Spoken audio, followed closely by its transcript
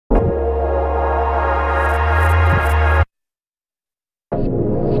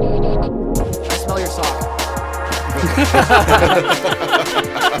We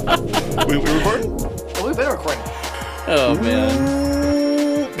recording? Well, we've been recording. Oh,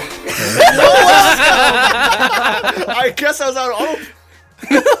 man. I guess I was out of auto.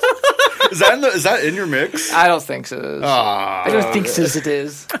 Is that in your mix? I don't think so. I don't think so. It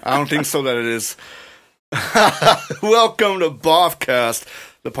is. I don't think so that it is. Welcome to BOFFcast,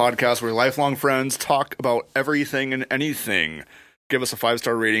 the podcast where lifelong friends talk about everything and anything. Give us a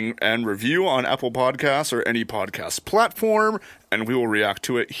 5-star rating and review on Apple Podcasts or any podcast platform, and we will react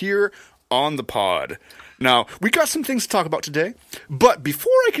to it here on the pod. Now, we got some things to talk about today, but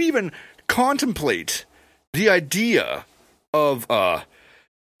before I can even contemplate the idea of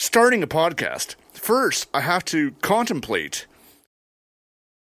starting a podcast, first I have to contemplate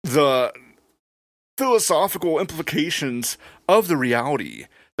the philosophical implications of the reality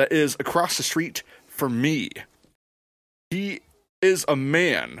that is across the street from me. He is a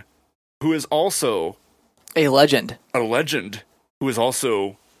man who is also A legend. who is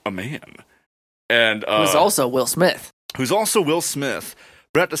also a man. And Who's also Will Smith. Who's also Will Smith,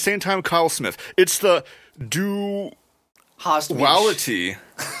 but at the same time Kyle Smith. It's the duality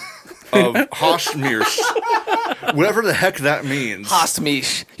of Hostmirsch. Whatever the heck that means.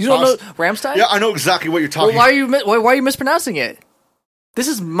 Hostmish. You don't know Rammstein? Yeah, I know exactly what you're talking Well, about. why are you mispronouncing it? This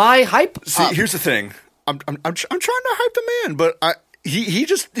is my hype. See, here's the thing. I'm trying to hype the man, but I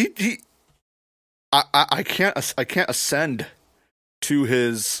can't ascend to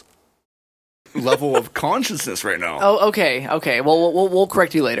his level of consciousness right now. Oh, okay. Well, we'll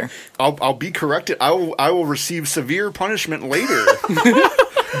correct you later. I'll be corrected. I will receive severe punishment later.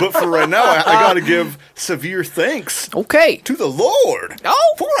 But for right now, I got to give severe thanks. Okay. To the Lord.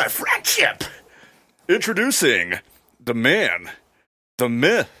 Oh. For our friendship. Introducing the man, the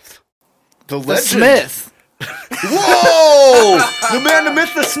myth, the legend. The Smith. Whoa! The man, the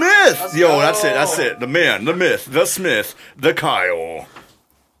myth, the Smith. Yo, that's it. The man, the myth, the Smith, the Kyle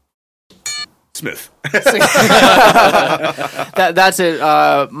Smith. That's it.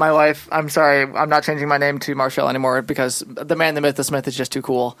 My wife. I'm sorry. I'm not changing my name to Marshall anymore because the man, the myth, the Smith is just too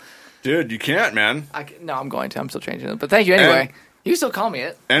cool. Dude, you can't, man. No, I'm going to. I'm still changing it. But thank you anyway. You can still call me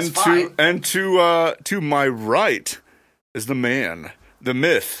it. And to my right is the man, the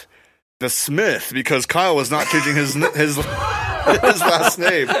myth, the Smith, because Kyle was not changing his last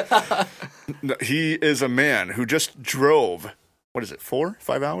name. He is a man who just drove. What is it?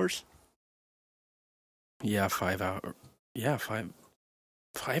 5 hours? Yeah, 5 hours. Yeah, 5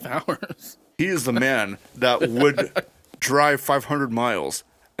 hours. He is the man that would drive 500 miles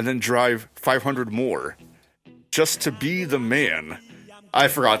and then drive 500 more just to be the man. I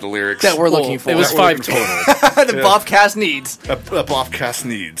forgot the lyrics. That we're looking for. It was 5 total. The BOFFcast needs. A BOFFcast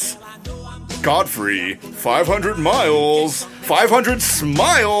needs. Godfrey, 500 miles, 500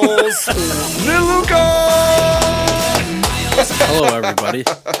 smiles, Niluka! Hello, everybody.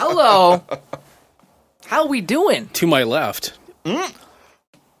 Hello. How we doing? To my left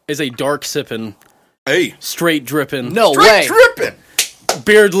is a dark sipping, Hey, straight dripping, No way. tripping!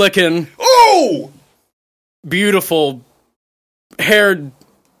 beard licking, Oh! beautiful, haired,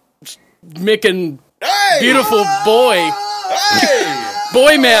 micking, Hey! beautiful boy. Hey!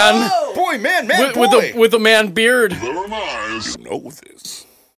 Boy man. Boy, man, With a man beard. know this.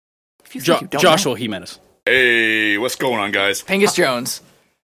 If you think you don't Joshua Jimenez. Hey, what's going on, guys? know. Pengus Jones.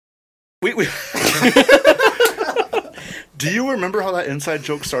 We Do you remember how that inside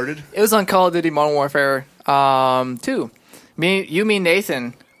joke started? It was on Call of Duty Modern Warfare 2. Me,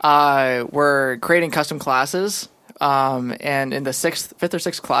 Nathan, were creating custom classes. And in the 5th or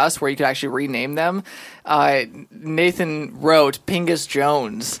 6th class, where you could actually rename them, Nathan wrote Pengus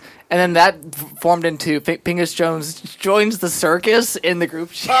Jones. And then that formed into Pengus Jones joins the circus in the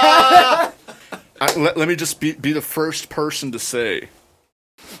group chat. Let me just be the first person to say,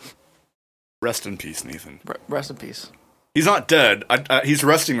 rest in peace, Nathan. Rest in peace. He's not dead. He's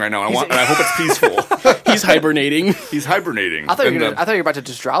resting right now. And I hope it's peaceful. He's hibernating. He's hibernating. I thought you were about to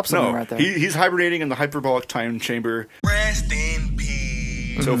just drop something right there. He's hibernating in the hyperbolic time chamber. Rest in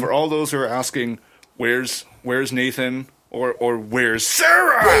peace. So for all those who are asking, where's Nathan or where's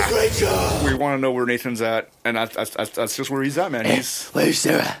Sarah? We want to know where Nathan's at, and that's just where he's at, man. Where's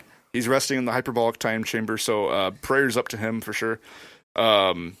Sarah? He's resting in the hyperbolic time chamber. So prayers up to him for sure.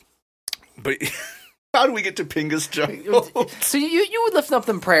 But how do we get to Pengus Jones? So you would lift up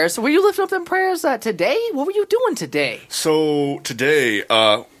them prayers. So were you lifting up them prayers today? What were you doing today? So today,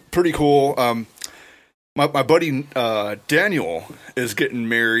 pretty cool. My buddy Daniel is getting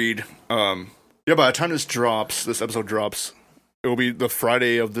married. By the time this episode drops, it will be the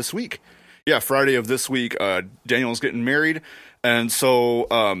Friday of this week. Yeah, Friday of this week. Daniel's getting married, and so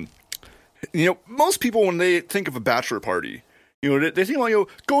You know, most people when they think of a bachelor party, you know, they think, well, you know,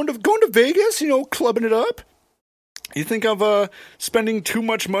 going to Vegas, you know, clubbing it up. You think of spending too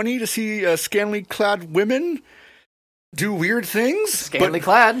much money to see scantily clad women do weird things. Scantily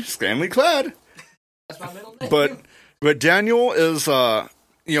clad. Scantily clad. That's my middle name. But Daniel is,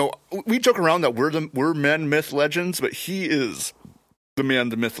 you know, we joke around that we're men, myth, legends, but he is the man,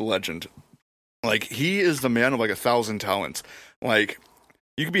 the myth, the legend. Like, he is the man of like 1,000 talents. Like,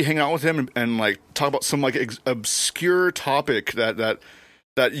 you could be hanging out with him and like talk about some like obscure topic that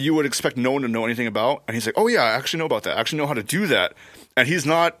you would expect no one to know anything about, and he's like, "Oh yeah, I actually know about that. I actually know how to do that." And he's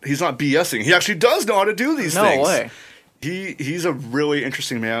not BSing. He actually does know how to do these things. No way. He's a really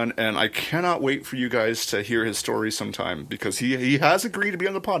interesting man, and I cannot wait for you guys to hear his story sometime because he has agreed to be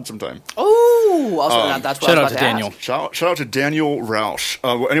on the pod sometime. Oh, also that's what shout I out was to about Daniel. ask. Shout out to Daniel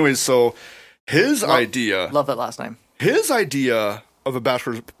Roush. Anyways, so his idea. Love that last name. His idea of a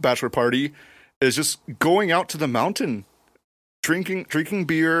bachelor party is just going out to the mountain, drinking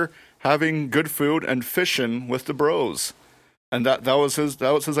beer, having good food, and fishing with the bros. And that was his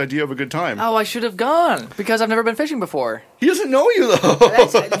idea of a good time. Oh, I should have gone because I've never been fishing before. He doesn't know you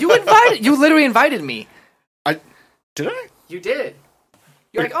though. You literally invited me. Did I? You did.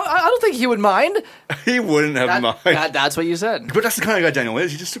 You're like, oh, I don't think he would mind. He wouldn't have mind. That's what you said. But that's the kind of guy Daniel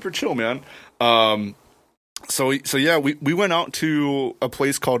is. He's just super chill, man. So yeah, we went out to a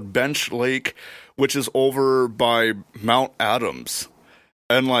place called Bench Lake, which is over by Mount Adams.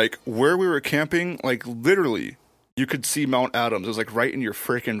 And like where we were camping, like literally you could see Mount Adams. It was like right in your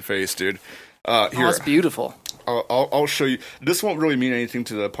freaking face, dude. Here, It's beautiful. I'll show you. This won't really mean anything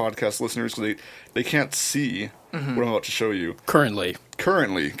to the podcast listeners because they can't see what I'm about to show you. Currently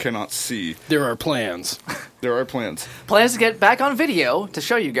Cannot see. there are plans. There are plans. Plans to get back on video to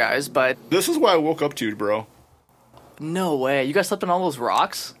show you guys, but This is why I woke up to you, bro. no way. You guys slept on all those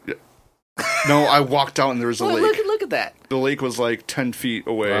rocks? Yeah. No, I walked out and there was a lake. Look at that. The lake was like 10 feet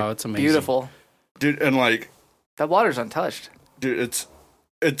away. Wow, it's amazing. Beautiful. Dude, and like, That water's untouched. dude, it's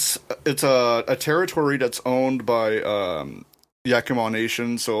a territory that's owned by Yakima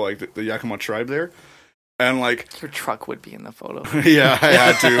Nation, so like the Yakima tribe there. And like, Your truck would be in the photo. yeah, I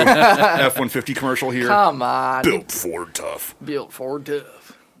had to. F-150 commercial here. Come on. Built Ford tough. Built for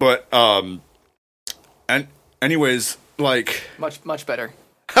tough. But and anyways, like, Much better.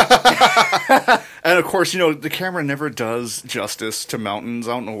 and of course, you know, the camera never does justice to mountains.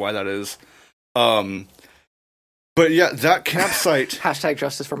 I don't know why that is. But yeah, that campsite. Hashtag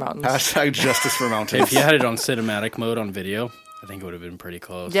justice for mountains. Hashtag justice for mountains. If you had it on cinematic mode on video, I think it would have been pretty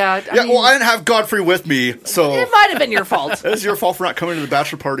close. Yeah, I mean, well, I didn't have Godfrey with me, so it might have been your fault. it's your fault for not coming to the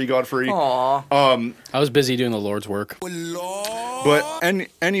bachelor party, Godfrey. Aw. I was busy doing the Lord's work. But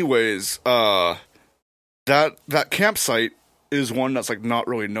anyways, that campsite is one that's like not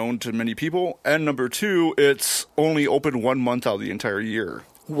really known to many people, and number two, it's only open 1 month out of the entire year.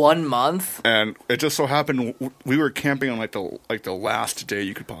 1 month? And it just so happened we were camping on like the last day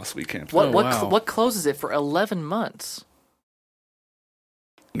you could possibly camp. What closes it for 11 months?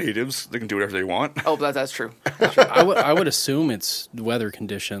 Natives, they can do whatever they want. Oh, that's true. I would assume it's weather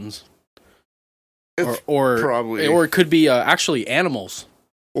conditions, or probably, or it could be actually animals.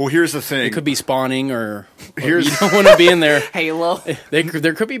 Well, here's the thing. It could be spawning, or Here's- you don't want to be in there. Halo.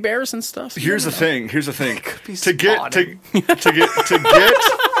 There could be bears and stuff. Here's the thing. Here's the thing. be To get to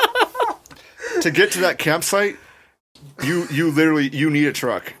get to that campsite, you literally need a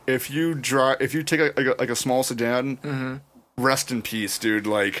truck. If you take a small sedan, rest in peace, dude.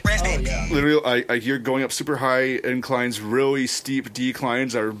 Like literally, you're going up super high inclines, really steep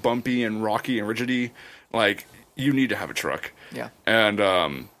declines that are bumpy and rocky and rigidy. Like you need to have a truck. Yeah.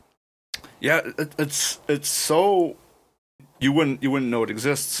 And it's so you wouldn't know it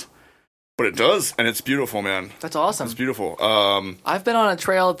exists. But it does, and it's beautiful, man. That's awesome. It's beautiful. I've been on a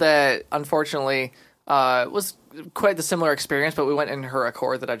trail that unfortunately was quite the similar experience, but we went in her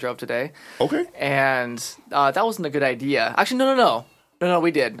Accord that I drove today. Okay. And that wasn't a good idea. Actually, no,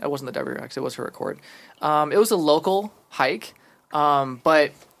 we did. It wasn't the WRX. It was her Accord. It was a local hike,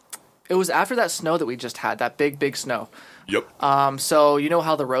 but it was after that snow that we just had, that big snow. Yep. So you know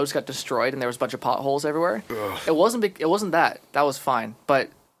how the roads got destroyed and there was a bunch of potholes everywhere? Ugh. It wasn't that. That was fine. But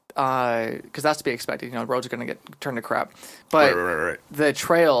because that's to be expected. You know, roads are going to get turned to crap. But Right. the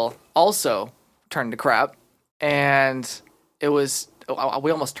trail also turned to crap, and it was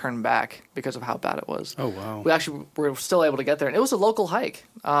we almost turned back because of how bad it was. Oh wow! We actually were still able to get there, and it was a local hike.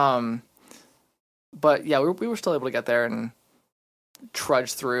 But yeah, we were still able to get there and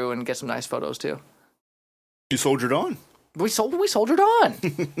trudge through and get some nice photos too. You soldiered on. We soldiered on. you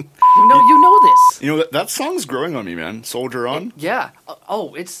know this. You know that song's growing on me, man. Soldier on. Yeah.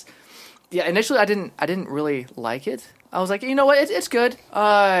 Oh, it's Yeah, initially I didn't really like it. I was like, you know what, it's good.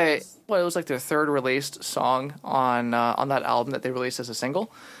 It was like their third released song on that album that they released as a single,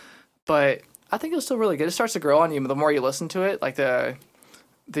 but I think it was still really good. It starts to grow on you the more you listen to it. Like the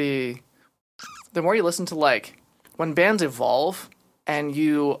more you listen to, like, when bands evolve and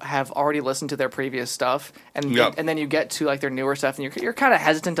you have already listened to their previous stuff and then you get to like their newer stuff and you're kind of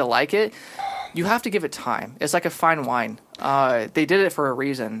hesitant to like it. You have to give it time. It's like a fine wine. They did it for a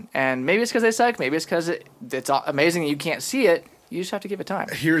reason, and maybe it's because they suck. Maybe it's because it's amazing and you can't see it. You just have to give it time.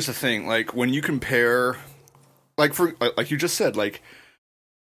 Here's the thing: like when you compare, like you just said, like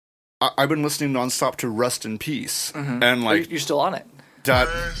I've been listening nonstop to Rest in Peace, and like you're still on it. That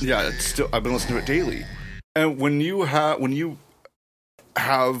it's still I've been listening to it daily, and when you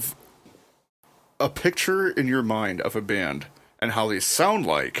have a picture in your mind of a band and how they sound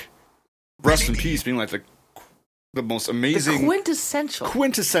like. Rest in Peace being like the most amazing... The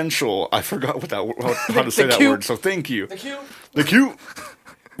quintessential... I forgot how to say that word, so thank you. The cute.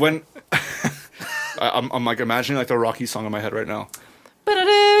 When... I'm like imagining like the Rocky song in my head right now. Yo,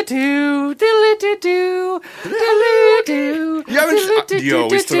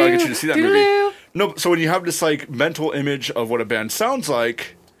 we still gotta get you to see that movie. No, so when you have this like mental image of what a band sounds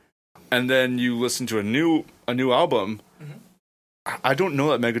like, and then you listen to a new album... I don't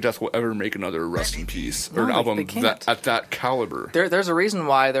know that Megadeth will ever make another Rest in Peace or an album at that caliber. There's a reason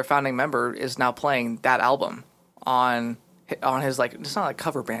why their founding member is now playing that album on his, like, it's not like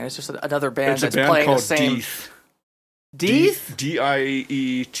cover band. It's just another band that's playing the same. Death?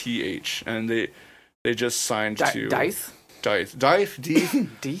 Dieth, and they just signed to Dieth. Death.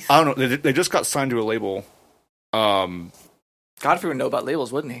 I don't know. They just got signed to a label. Godfrey would know about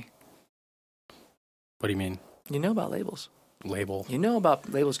labels, wouldn't he? What do you mean? You know about labels. Label. You know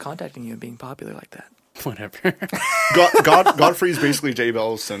about labels contacting you and being popular like that. Whatever. Godfrey's basically Jay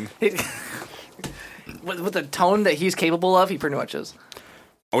Bellison. With the tone that he's capable of, he pretty much is.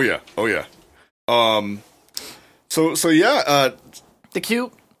 Oh yeah. So yeah. The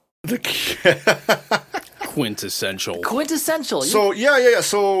cute. Quintessential. So yeah.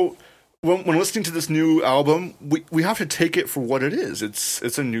 So when listening to this new album, we have to take it for what it is.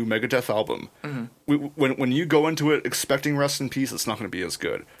 It's a new Megadeth album. When you go into it expecting Rest in Peace, it's not going to be as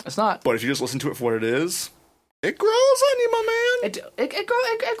good. It's not. But if you just listen to it for what it is, it grows on you, my man. It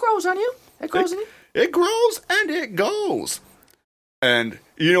grows on you. It grows on you. It grows and it goes. And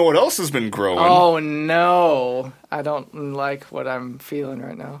you know what else has been growing? Oh no, I don't like what I'm feeling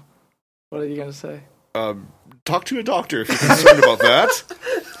right now. What are you gonna say? Talk to a doctor if you're concerned about that.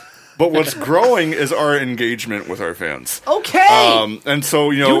 But what's growing is our engagement with our fans. Okay. And so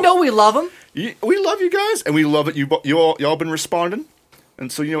we love them. We love you guys, and we love that y'all been responding.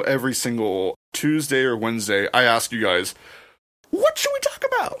 And so every single Tuesday or Wednesday, I ask you guys, what should we talk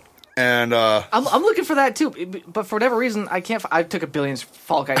about? And I'm looking for that too, but for whatever reason, I can't. I took a billion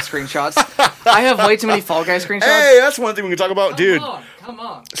Fall Guys screenshots. I have way too many Fall Guys screenshots. Hey, that's one thing we can talk about, dude. Come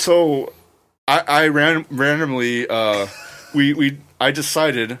on. So I randomly I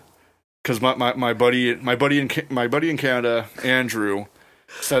decided. Because my buddy in Canada, Andrew,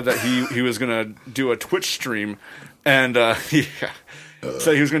 said that he was gonna do a Twitch stream, and said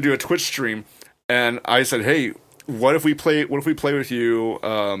he was gonna do a Twitch stream, and I said, hey, what if we play with you,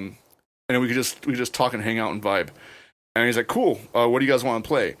 and we could just talk and hang out and vibe, and he's like, cool. What do you guys want to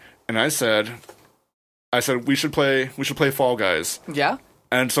play? And I said we should play Fall Guys. Yeah.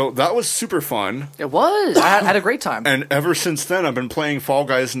 And so that was super fun. It was. I had a great time. And ever since then, I've been playing Fall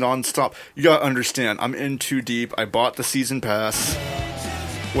Guys nonstop. You gotta understand, I'm in too deep. I bought the season pass.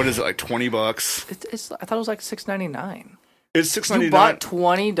 What is it, like $20? I thought it was like $6.99. It's $6.99. You bought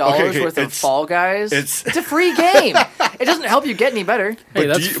 $20 worth of Fall Guys. It's a free game. It doesn't help you get any better. Hey,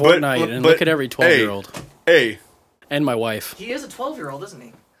 that's Fortnite, and look at every 12-year-old. Hey. And my wife. He is a 12-year-old, isn't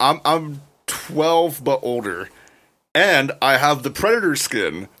he? I'm 12 but older. And I have the Predator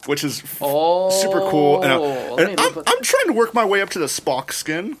skin, which is super cool. And I'm trying to work my way up to the Spock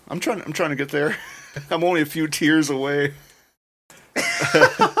skin. I'm trying to get there. I'm only a few tiers away.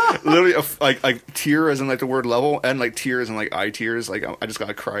 Literally, like tier as in like the word level, and like tiers and like eye tears. Like I just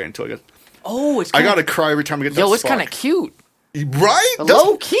gotta cry until I get. I gotta cry every time I get. That it's kind of cute. Right?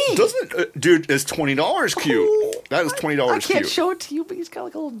 Low key. Doesn't it? Dude, it's $20 cute. That is $20 cute. I can't show it to you, but he's got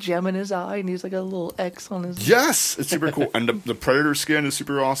like a little gem in his eye, and he's like a little X on his... Yes! It's super cool. And the Predator skin is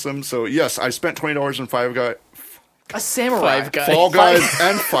super awesome. So, yes, I spent $20 on Five Guys. A samurai. Fall Guys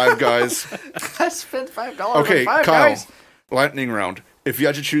and Five Guys. I spent $5 on Five Guys. Kyle, lightning round. If you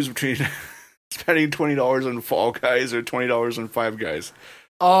had to choose between spending $20 on Fall Guys or $20 on Five Guys.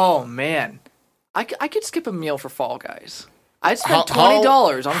 Oh, man. I could skip a meal for Fall Guys. I'd spend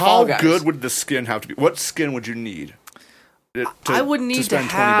 $20 on Fall Guys. How good would the skin have to be? What skin would you need? I would need to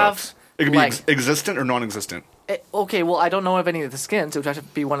spend have $20. It could like, be existent or non-existent. Okay, well, I don't know of any of the skins. It would have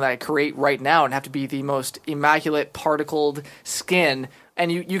to be one that I create right now and have to be the most immaculate particled skin.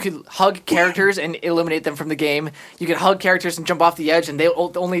 And you could hug characters and eliminate them from the game. You could hug characters and jump off the edge, and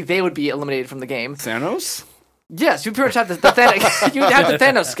only they would be eliminated from the game. Thanos? Yes, you pretty much have the Thanos. You would have the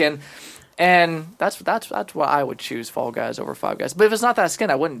Thanos skin, and that's what I would choose. Fall Guys over Five Guys. But if it's not that skin,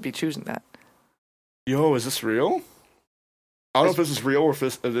 I wouldn't be choosing that. Yo, is this real? I don't know if this is real or if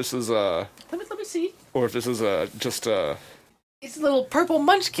this is Let me see. or if this is just It's a little purple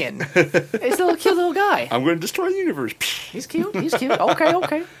munchkin. It's a little cute little guy. I'm going to destroy the universe. He's cute. He's cute.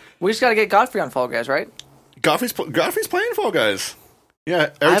 Okay. We just got to get Godfrey on Fall Guys, right? Godfrey's playing Fall Guys. Yeah,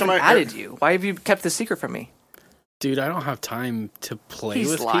 I haven't added you. Why have you kept this secret from me? Dude, I don't have time to play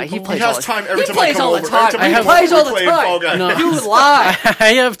with lying. people. He has time every time I plays come all over. the time. Every He plays all the playing Fall Guys. time. No. You lie.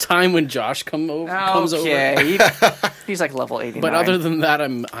 I have time when Josh comes over. Okay. He's like level 89. But other than that,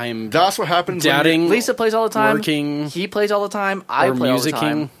 I'm That's what happens. dating. Lisa plays all the time. Working. He plays all the time. I play all the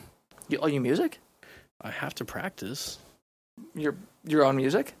time. musicking. You music? I have to practice. Your own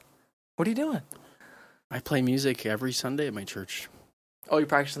music? What are you doing? I play music every Sunday at my church. Oh, you're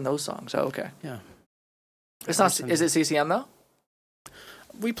practicing those songs. Oh, okay. Yeah. It's not. Is it CCM though?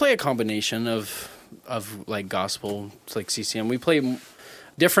 We play a combination of like gospel, it's like CCM. We play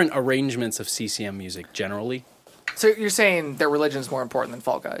different arrangements of CCM music generally. So you're saying that religion's more important than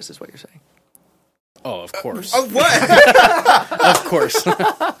Fall Guys, is what you're saying? Oh, of course. What? Of course.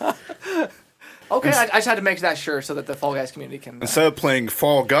 Okay, I just had to make that sure so that the Fall Guys community can. Instead of playing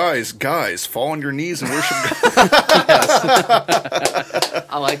Fall Guys, fall on your knees and worship God.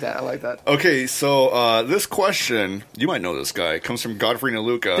 I like that. Okay, so this question, you might know this guy, comes from Godfrey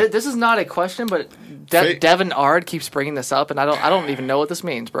Naluka. This is not a question, but Devin Ard keeps bringing this up, and I don't even know what this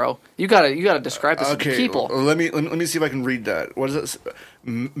means, bro. You gotta describe this to people. Let me see if I can read that. What is it?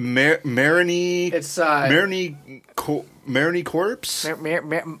 Marini. It's Marini Corpse.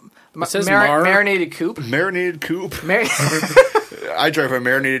 It says marinated coupe. Marinated coupe. I drive a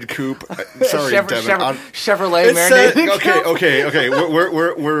marinated coupe. Sorry, Devin. Chevrolet marinated coupe. Okay. We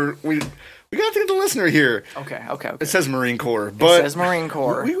got to think of the listener here. Okay. It says Marine Corps, but it says Marine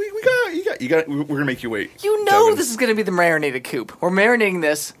Corps. You got. We're gonna make you wait. You know Devin. this is gonna be the marinated coupe. We're marinating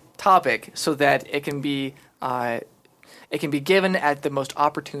this topic so that it can be given at the most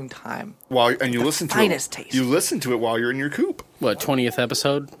opportune time. And you listen to it. Finest taste. You listen to it while you're in your coupe. What, 20th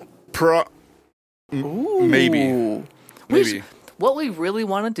episode? Maybe. What we really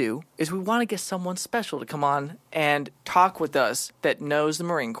want to do is we want to get someone special to come on and talk with us that knows the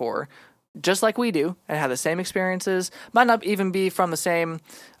Marine Corps, just like we do, and have the same experiences. Might not even be from the same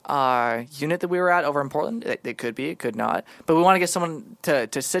unit that we were at over in Portland. It could be, it could not. But we want to get someone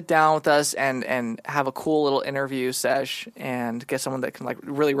to sit down with us and have a cool little interview sesh and get someone that can like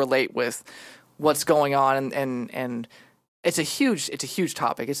really relate with what's going on and it's a huge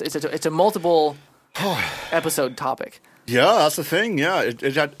topic. It's a multiple episode topic. Yeah, that's the thing. Yeah,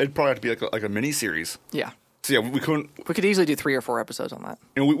 it'd probably have to be like a mini series. Yeah. So yeah, we could easily do 3 or 4 episodes on that.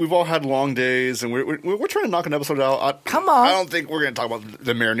 You know, we've all had long days, and we're trying to knock an episode out. Come on. I don't think we're going to talk about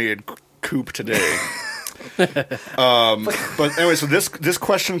the marinated coupe today. But anyway, so this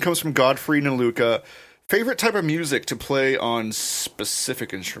question comes from Godfrey Naluka. Favorite type of music to play on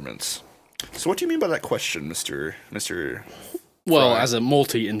specific instruments. So what do you mean by that question, Mr. Well, Fry? as a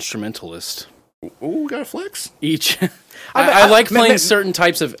multi-instrumentalist. Oh, got a flex? I like playing certain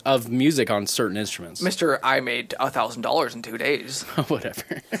types of music on certain instruments. Mr. I made $1,000 in 2 days.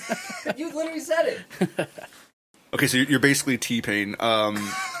 Whatever. You literally said it. Okay, so you're basically T-Pain.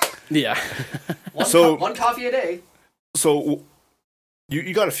 Yeah. One coffee a day. So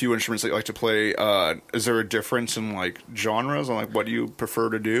you got a few instruments that you like to play. Is there a difference in like genres on like what you prefer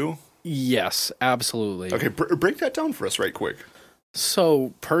to do? Yes, absolutely. Okay, break that down for us right quick.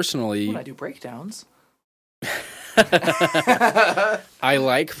 So, personally... When I do breakdowns... I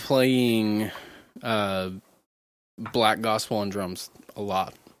like playing black gospel and drums a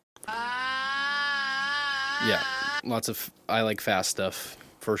lot. Yeah, I like fast stuff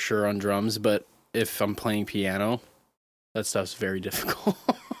for sure on drums, but if I'm playing piano, that stuff's very difficult.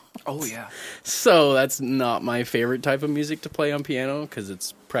 Oh, yeah. So that's not my favorite type of music to play on piano because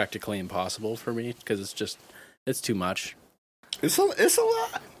it's practically impossible for me because it's too much. It's a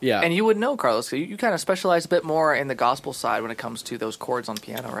lot. Yeah. And you would know, Carlos, you kind of specialize a bit more in the gospel side when it comes to those chords on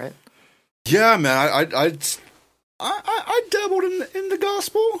piano, right? Yeah, man. I dabbled in the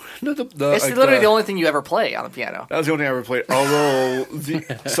gospel. It's literally the only thing you ever play on the piano. That was the only thing I ever played. Although,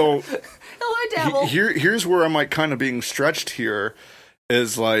 I dabble. here's where I'm like kind of being stretched here,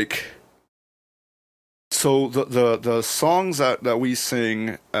 is like, so the songs that we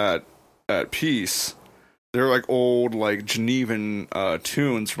sing at Peace, they're like old like Genevan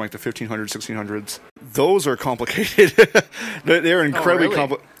tunes from like the 1500s, 1600s. Those are complicated. They're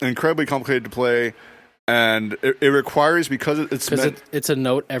incredibly complicated to play. And it requires, because it's a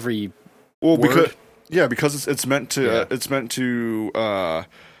note every word. because it's meant to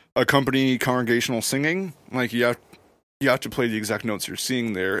accompany congregational singing. Like you have to play the exact notes you're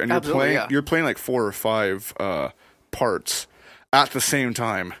seeing there, and you're playing like 4 or 5 parts at the same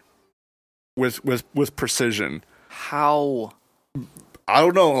time with precision. How? I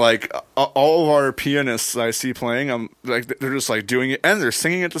don't know, like all of our pianists I see playing, like they're just like doing it and they're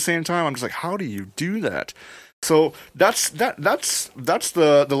singing at the same time. I'm just like, how do you do that? So that's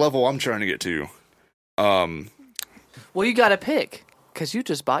the level I'm trying to get to. Well, you got to pick, because you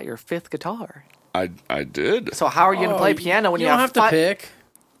just bought your 5th guitar. I did. So how are you going to play piano when you don't have to pick?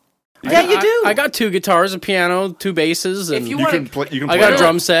 Yeah, you do. I got 2 guitars, a piano, 2 basses, and if you can play. I got a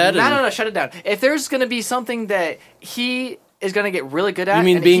drum set. No, shut it down. If there's going to be something that he is going to get really good at, you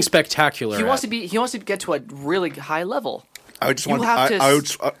mean being spectacular? He wants to get to a really high level. I just want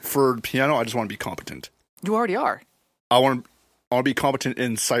for piano. I just want to be competent. You already are. I want to be competent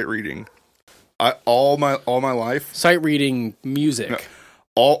in sight reading. All my life, sight reading music. No,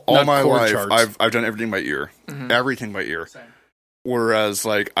 all my life, charts. I've done everything by ear. Mm-hmm. Everything by ear. Same. Whereas,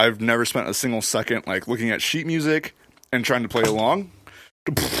 like, I've never spent a single second like looking at sheet music and trying to play along.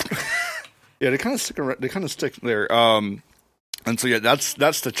 Yeah, they kind of stick there. And so, yeah, that's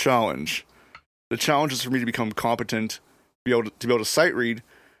the challenge. The challenge is for me to become competent, to be able to sight read,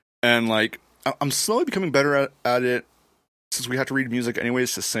 and like I'm slowly becoming better at it, since we have to read music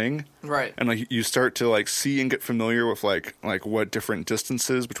anyways to sing. Right. And like you start to like see and get familiar with like what different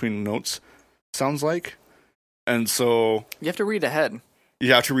distances between notes sounds like, and so you have to read ahead.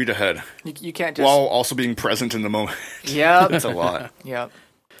 You have to read ahead. You can't just while also being present in the moment. Yeah, it's a lot. Yeah.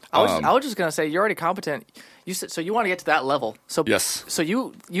 I was just gonna say you're already competent. You said, so you want to get to that level. So yes. So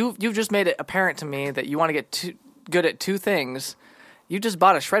you've just made it apparent to me that you want to get good at 2 things. You just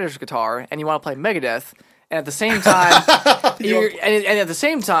bought a shredder's guitar and you want to play Megadeth, and at the same time,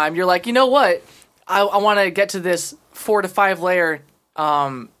 you're like, you know what? I want to get to this 4 to 5 layer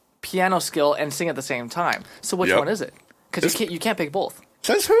piano skill and sing at the same time. So which one is it? Because you can't pick both.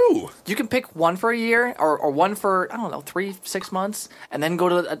 Says who? You can pick one for a year or one for, I don't know, 3-6 months, and then go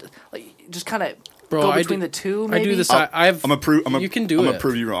to just kind of go between the two. Maybe? I do this. You can do it. I'm gonna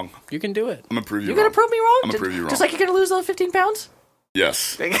prove you wrong. You can do it. I'm gonna prove you. You're gonna prove me wrong. I'm gonna prove you wrong. Just like you're gonna lose those 15 pounds.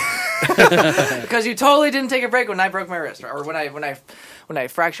 Yes. Because you totally didn't take a break when I broke my wrist, or when I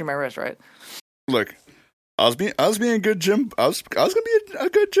fractured my wrist, right? Look, I was being a good gym. I was gonna be a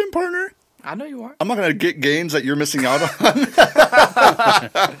good gym partner. I know you are. I'm not gonna get gains that you're missing out on.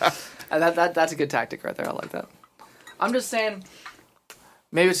 That's a good tactic right there. I like that. I'm just saying,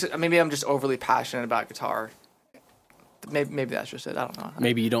 maybe I'm just overly passionate about guitar. Maybe that's just it. I don't know.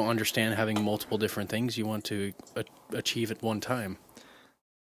 Maybe you don't understand having multiple different things you want to achieve at one time.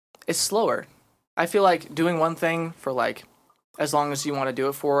 It's slower. I feel like doing one thing for like as long as you want to do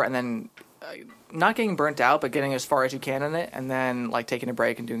it for, and then not getting burnt out, but getting as far as you can in it, and then like taking a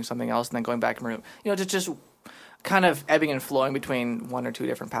break and doing something else, and then going back and just kind of ebbing and flowing between 1 or 2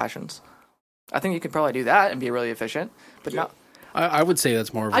 different passions. I think you could probably do that and be really efficient, but not. I would say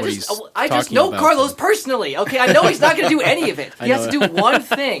that's more of what he's talking about. I just know Carlos personally. Okay, I know he's not going to do any of it. He has to do one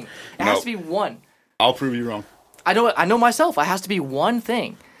thing. It has to be one. I'll prove you wrong. I know myself. It has to be one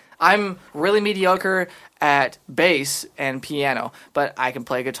thing. I'm really mediocre at bass and piano, but I can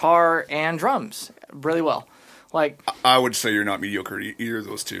play guitar and drums really well. Like I would say you're not mediocre at either of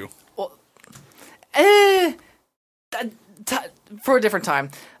those two. Well, for a different time.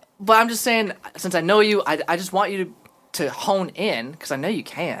 But I'm just saying, since I know you, I just want you to hone in, because I know you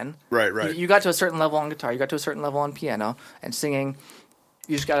can. Right. You got to a certain level on guitar. You got to a certain level on piano and singing.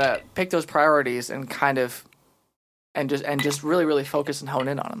 You just gotta pick those priorities and kind of, and just really, really focus and hone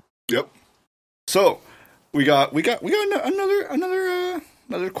in on them. Yep. So we got another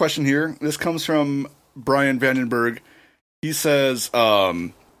question here. This comes from Brian Vandenberg. He says,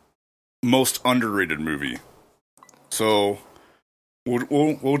 most underrated movie. So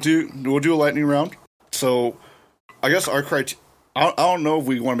we'll do a lightning round. So I guess our I don't know if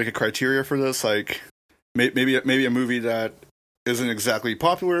we want to make a criteria for this. Like maybe a movie that isn't exactly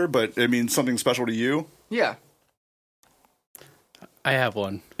popular, but it means something special to you. Yeah. I have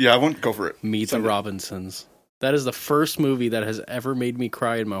one. Yeah, I want to go for it. Meet the Robinsons. That is the first movie that has ever made me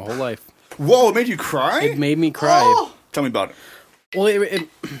cry in my whole life. Whoa, it made you cry? It made me cry. Oh! Tell me about it. Well,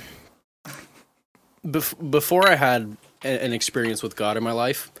 before I had an experience with God in my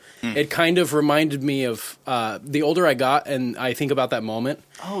life, it kind of reminded me of the older I got, and I think about that moment.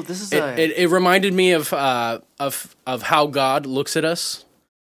 Oh, this is it reminded me of how God looks at us,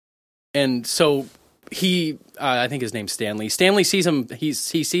 and so he, I think his name's Stanley. Stanley sees him. He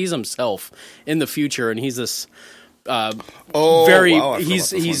sees himself in the future, and he's this.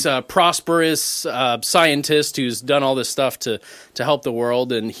 He's a prosperous scientist who's done all this stuff to help the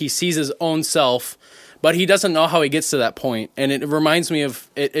world, and he sees his own self, but he doesn't know how he gets to that point. And it reminds me of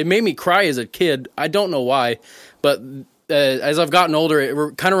it made me cry as a kid. I don't know why, but as I've gotten older,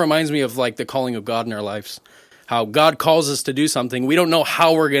 it kind of reminds me of like the calling of God in our lives. How God calls us to do something. We don't know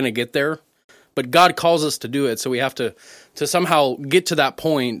how we're going to get there, but God calls us to do it. So we have to somehow get to that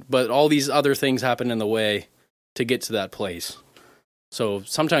point, but all these other things happen in the way to get to that place. So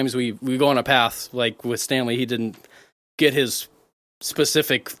sometimes we go on a path, like with Stanley, he didn't get his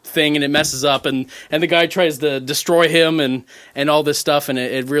specific thing and it messes up, and the guy tries to destroy him and all this stuff, and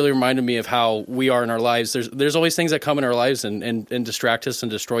it really reminded me of how we are in our lives. There's always things that come in our lives and distract us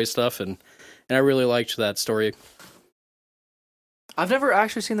and destroy stuff, and I really liked that story. I've never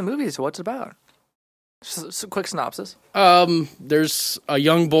actually seen the movie, so what's it about? Just a quick synopsis. There's a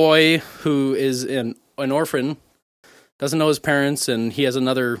young boy who is an orphan, doesn't know his parents, and he has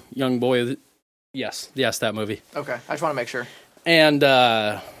another young boy. Yes, that movie. Okay, I just want to make sure. And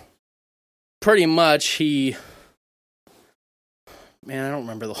pretty much I don't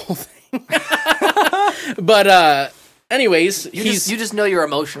remember the whole thing. But anyways, you just know you're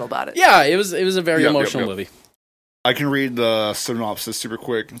emotional about it. Yeah, it was a very emotional movie. I can read the synopsis super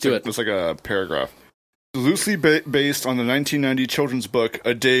quick. It's like a paragraph. Loosely based on the 1990 children's book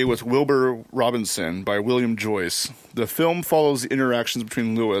A Day with Wilbur Robinson by William Joyce, the film follows the interactions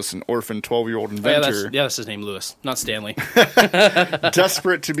between Lewis, an orphan 12-year-old inventor. That's his name, Lewis, not Stanley.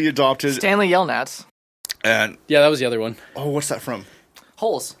 Desperate to be adopted. Stanley Yelnats. And that was the other one. Oh, what's that from?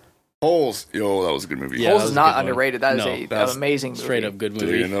 Holes. Yo, that was a good movie. Yeah, Holes is not underrated. That is an amazing movie. Straight up good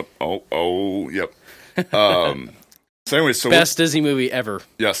movie. Yep. So anyway, best Disney movie ever.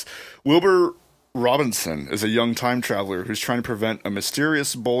 Yes. Wilbur Robinson is a young time traveler who's trying to prevent a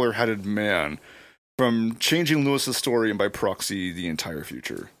mysterious bowler-headed man from changing Lewis's story and by proxy the entire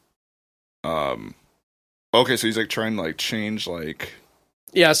future. Okay, so he's like trying to like change like.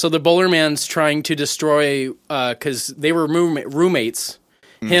 Yeah, so the bowler man's trying to destroy because they were roommates.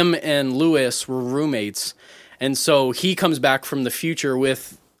 Him and Lewis were roommates, and so he comes back from the future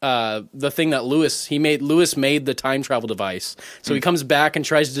with the thing that Lewis made the time travel device. So he comes back and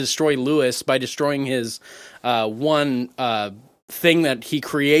tries to destroy Lewis by destroying his one thing that he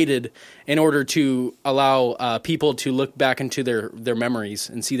created in order to allow people to look back into their memories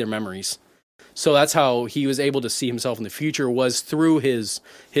and see their memories. So that's how he was able to see himself in the future, was through his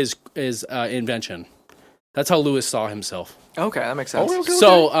invention. That's how Lewis saw himself. Okay, that makes sense. Okay.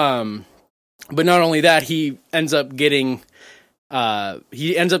 So, but not only that, he ends up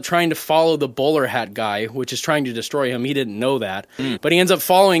trying to follow the bowler hat guy, which is trying to destroy him. He didn't know that, but he ends up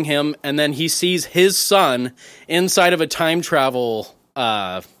following him, and then he sees his son inside of a time traveling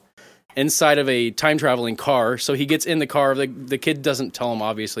car. So he gets in the car. The kid doesn't tell him,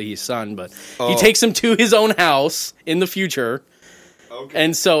 obviously, he's son, but he takes him to his own house in the future. Okay.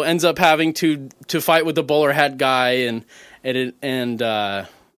 And so ends up having to fight with the bowler hat guy,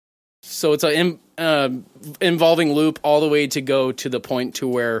 so it's a involving loop all the way to go to the point to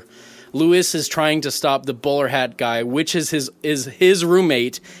where Lewis is trying to stop the bowler hat guy, which is his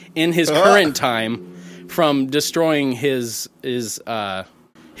roommate in his current time, from destroying his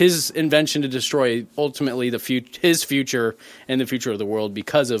invention to destroy ultimately his future and the future of the world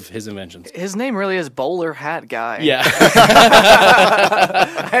because of his inventions. His name really is Bowler Hat Guy. Yeah.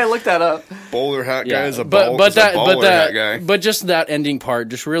 I looked that up. Bowler Hat Guy is a bowler hat guy. But just that ending part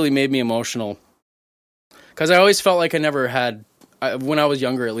just really made me emotional. Because I always felt like I never had, when I was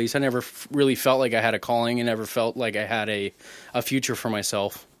younger at least, I never really felt like I had a calling and never felt like I had a future for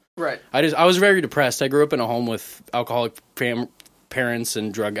myself. Right. I was very depressed. I grew up in a home with alcoholic parents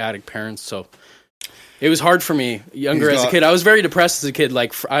and drug addict parents, so it was hard for me as a kid. I was very depressed as a kid.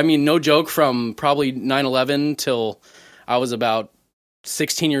 Like, no joke, from probably 9/11 till I was about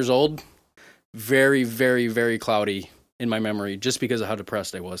 16 years old. Very, very, very cloudy in my memory just because of how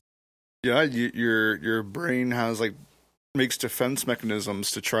depressed I was. Yeah, your brain makes defense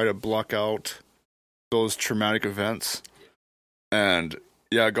mechanisms to try to block out those traumatic events. And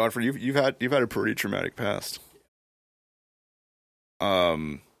yeah, Godfrey, you've had a pretty traumatic past.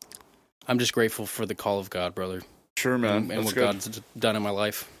 I'm I'm just grateful for the call of God, brother. Sure, man. And what God's done in my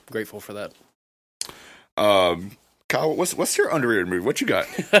life. Grateful for that. Kyle, what's your underrated movie? What you got?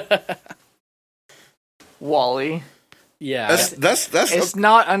 Wall-E. Yeah. That's It's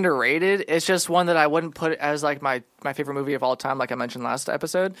not underrated. It's just one that I wouldn't put as like my favorite movie of all time, like I mentioned last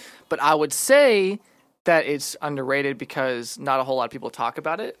episode. But I would say that it's underrated because not a whole lot of people talk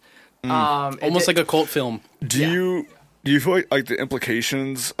about it. Almost like a cult film. Do you feel like the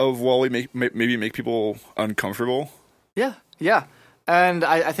implications of Wall-E maybe make people uncomfortable? Yeah. And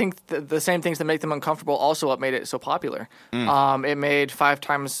I think the same things that make them uncomfortable also what made it so popular. It made 5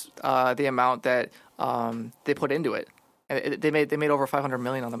 times the amount that they put into it. And they made over $500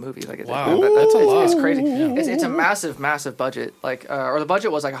 million on the movie. Like, wow, that's a lot. It's crazy. Yeah. It's a massive budget. Like, or the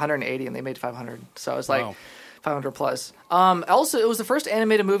budget was like 180, and they made 500. So it's like 500 plus. Also, it was the first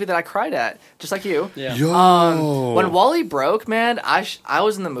animated movie that I cried at, just like you. Yeah. Yo. When Wall-E broke, man, I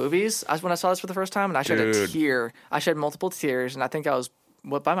was in the movies. When I saw this for the first time, and I shed a tear. I shed multiple tears, and I think I was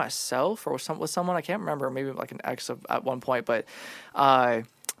by myself or with someone. I can't remember. Maybe like an ex at one point, but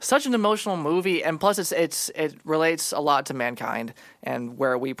such an emotional movie, and plus it relates a lot to mankind and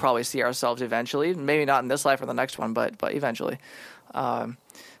where we probably see ourselves eventually. Maybe not in this life or the next one, but eventually. But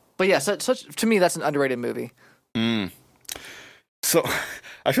yeah, to me, that's an underrated movie. So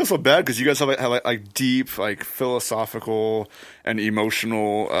I feel so bad because you guys have like deep, like philosophical and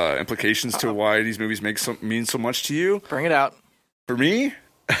emotional implications to why these movies mean so much to you. Bring it out. For me,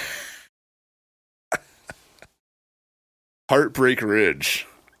 Heartbreak Ridge.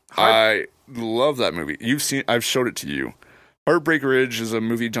 I love that movie. I've showed it to you. Heartbreak Ridge is a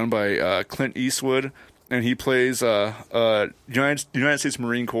movie done by Clint Eastwood, and he plays United States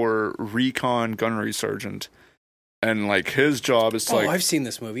Marine Corps recon gunnery sergeant. And like his job is to I've seen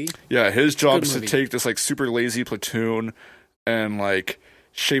this movie. Yeah, his job Good is movie. to take this like super lazy platoon and like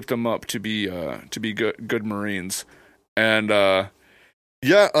shape them up to be good Marines. And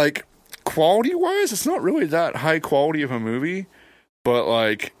yeah, like quality wise, it's not really that high quality of a movie, but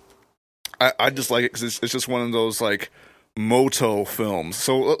like I just like it because it's just one of those like moto films.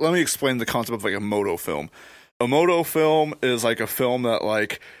 So let me explain the concept of like a moto film. A moto film is like a film that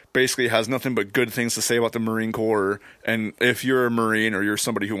like basically has nothing but good things to say about the Marine Corps. And if you're a Marine or you're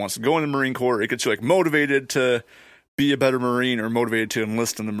somebody who wants to go in the Marine Corps, it gets you like motivated to be a better Marine or motivated to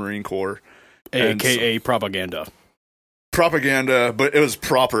enlist in the Marine Corps. AKA propaganda. Propaganda, but it was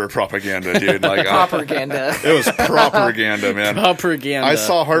proper propaganda, dude. Like Propaganda. It was propaganda, man. Propaganda. I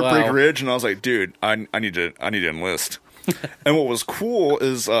saw Heartbreak Wow. Ridge and I was like, dude, I need to enlist. And what was cool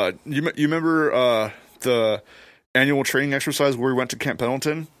is you remember the annual training exercise where we went to Camp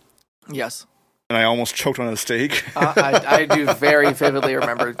Pendleton? Yes. And I almost choked on a steak. I do very vividly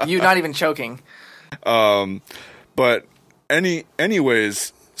remember you not even choking. But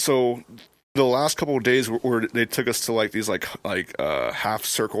anyways, so the last couple of days where they took us to like these like half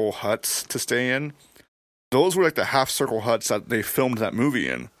circle huts to stay in. Those were like the half circle huts that they filmed that movie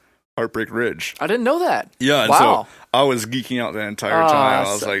in, Heartbreak Ridge. I didn't know that. Yeah, and wow. so I was geeking out the entire time.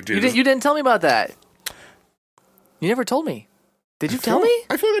 I was like, dude, you didn't tell me about that. You never told me. Did you tell me?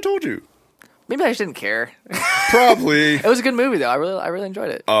 I feel like I told you. Maybe I just didn't care. Probably. It was a good movie though. I really enjoyed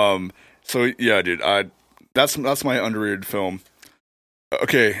it. So yeah, dude, that's my underrated film.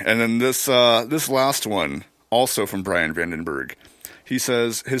 Okay, and then this last one, also from Brian Vandenberg. He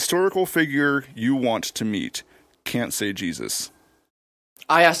says, historical figure you want to meet. Can't say Jesus.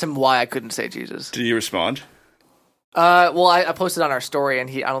 I asked him why I couldn't say Jesus. Did he respond? Well, I posted on our story, and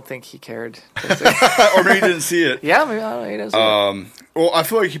I don't think he cared. Or maybe he didn't see it. Yeah, maybe I don't know. He doesn't. Well, I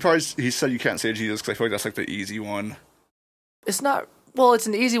feel like he said you can't say Jesus because I feel like that's like the easy one. It's not. Well, it's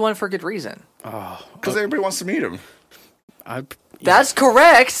an easy one for good reason. Because everybody wants to meet him. That's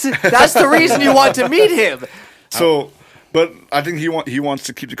correct. That's the reason you want to meet him. So, but I think he wants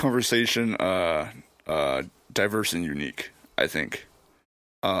to keep the conversation diverse and unique, I think.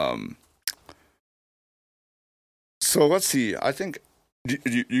 So let's see. I think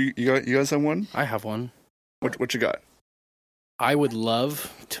you guys have one? I have one. What you got? I would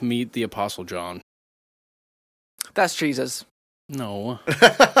love to meet the Apostle John. That's Jesus. No.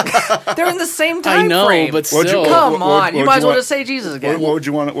 They're in the same time I know, frame. but still. Come on. You might as well want- just say Jesus again. What would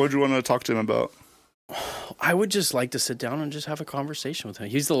you want to talk to him about? I would just like to sit down and just have a conversation with him.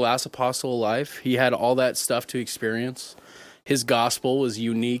 He's the last apostle alive. He had all that stuff to experience. His gospel was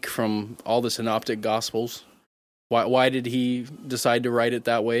unique from all the synoptic gospels. Why did he decide to write it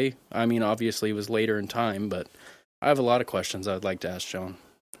that way? I mean, obviously it was later in time, but I have a lot of questions I'd like to ask John.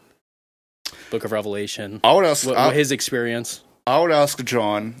 Book of Revelation. I would ask what his experience. I would ask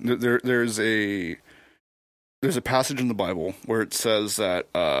John. There's a passage in the Bible where it says that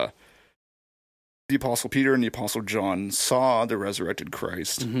the Apostle Peter and the Apostle John saw the resurrected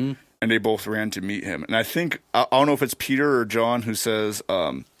Christ, and they both ran to meet him. And I think, I don't know if it's Peter or John who says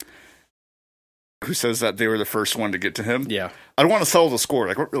that they were the first one to get to him. Yeah. I don't want to settle the score.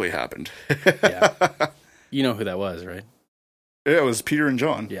 Like, what really happened? Yeah. You know who that was, right? Yeah, it was Peter and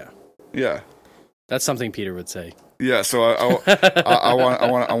John. Yeah. Yeah. That's something Peter would say. Yeah, so I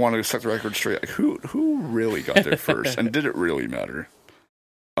want to set the record straight. Like, who really got there first, and did it really matter?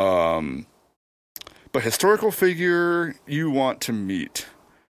 But historical figure you want to meet.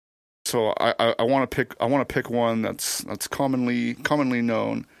 So I want to pick one that's commonly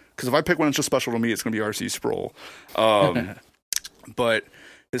known. Because if I pick one that's just special to me, it's going to be R.C. Sproul. But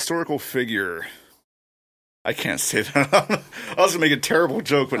historical figure, I can't say that. I was going to make a terrible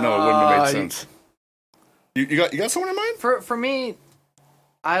joke, but no, it wouldn't have made sense. You got someone in mind? For me,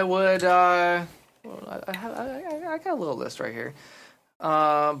 I would. I got a little list right here.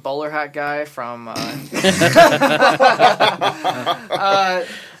 Bowler hat guy from.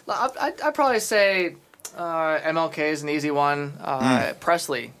 I'd probably say MLK is an easy one.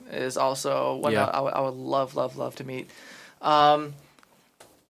 Presley is also one that I would love to meet. And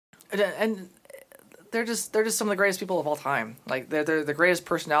they're just some of the greatest people of all time. Like they're the greatest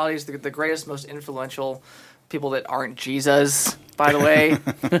personalities, the greatest, most influential people that aren't Jesus. By the way,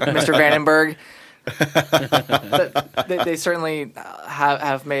 Mr. Vandenberg. But they certainly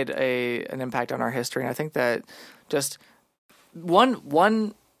have made an impact on our history, and I think that just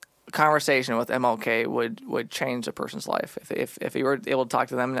one conversation with MLK would change a person's life if you were able to talk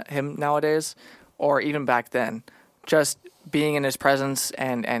to him nowadays, or even back then. Just being in his presence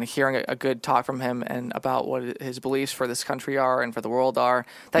and hearing a good talk from him and about what his beliefs for this country are and for the world are,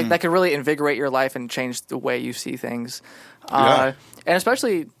 that could really invigorate your life and change the way you see things. And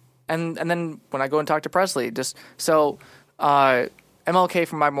especially, and then when I go and talk to Presley, just so MLK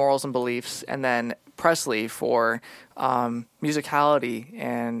for my morals and beliefs, and then Presley for musicality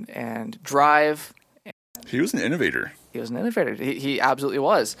and drive. He was an innovator. He was an innovator. He absolutely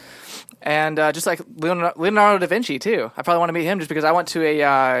was. And just like Leonardo da Vinci, too. I probably want to meet him just because I went to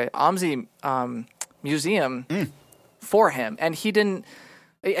a OMSI museum for him. And he didn't...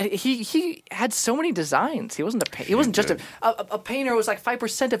 He had so many designs. He wasn't he wasn't just a painter. It was like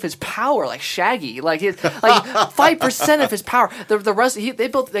 5% of his power, like Shaggy. Like 5% of his power. The rest they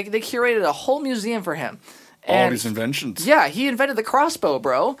curated a whole museum for him. All these inventions. Yeah, he invented the crossbow,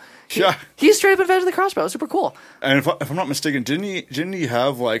 bro. Yeah, he straight up invented the crossbow. It was super cool. And if I'm not mistaken, didn't he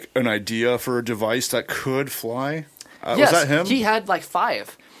have like an idea for a device that could fly? Yes, was that him? He had like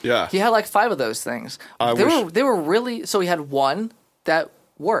 5. Yeah, he had like 5 of those things. They were really, so he had one that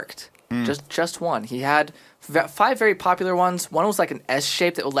worked, just one. He had 5 very popular ones. One was like an S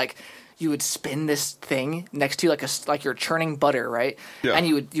shape that would like you would spin this thing next to you like you're churning butter, right? Yeah. And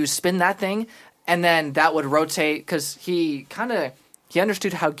you would spin that thing, and then that would rotate because he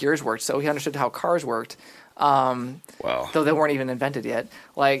understood how gears worked, so he understood how cars worked. Wow. Though they weren't even invented yet.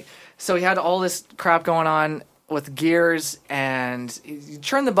 Like, so he had all this crap going on with gears, and you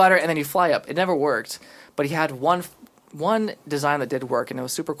churn the butter, and then you fly up. It never worked, but he had one design that did work, and it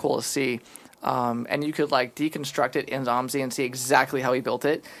was super cool to see. And you could like deconstruct it in OMSI and see exactly how he built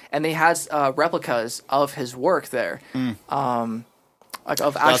it. And they had replicas of his work there, like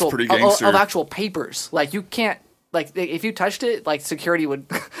of actual papers. Like you can't. Like, if you touched it, like, security would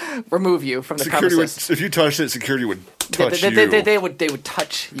remove you from the premises. If you touched it, security would touch you. They would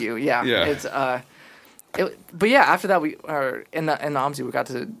touch you, yeah. Yeah. But yeah, after that, we in the OMSI, we got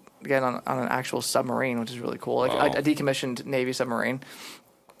to get on an actual submarine, which is really cool. Like, a decommissioned Navy submarine.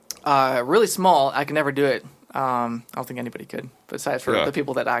 Really small. I could never do it. I don't think anybody could, besides for the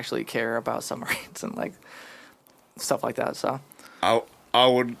people that actually care about submarines and, like, stuff like that, so.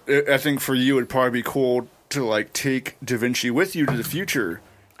 I think for you, it'd probably be cool to like take Da Vinci with you to the future.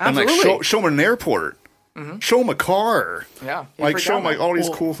 Absolutely. And like show him an airport, show him a car, like show him like all these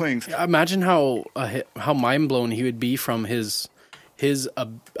cool things. Imagine how mind blown he would be from his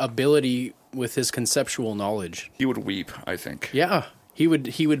ability with his conceptual knowledge. He would weep, I think. Yeah, he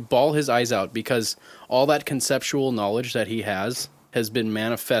would bawl his eyes out because all that conceptual knowledge that he has been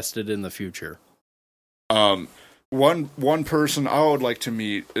manifested in the future. One person I would like to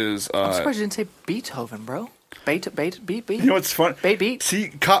meet is. I'm surprised you didn't say Beethoven, bro. Beat. You know what's fun? Beat.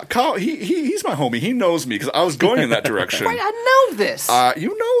 See, Kyle, he's my homie. He knows me because I was going in that direction. Right, I know this. You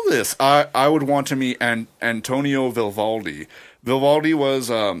know this. I would want to meet Antonio Vivaldi. Vivaldi was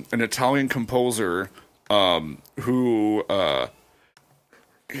an Italian composer who paled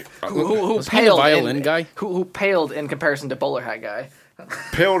a violin guy? Who paled in comparison to Bowler Hat guy.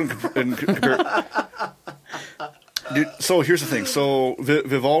 Paled in comparison. Dude, so here's the thing. So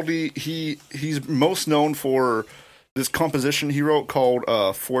Vivaldi, he's most known for this composition he wrote called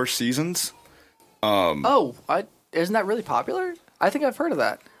Four Seasons. Isn't that really popular? I think I've heard of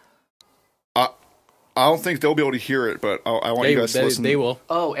that. I don't think they'll be able to hear it, but I want you guys to listen. They will.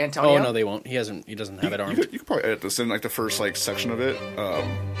 Oh, Antonio? Oh, no, they won't. He doesn't have it armed. You could probably edit this in, like, the first, like, section of it.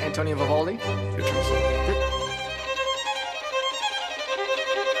 Antonio Vivaldi? Good choice.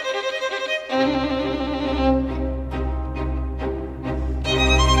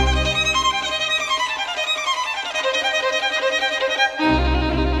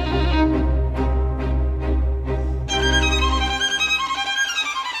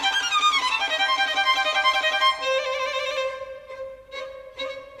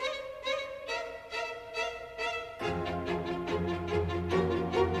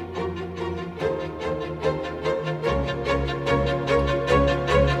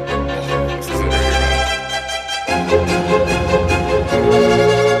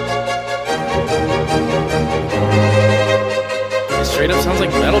 It straight up sounds like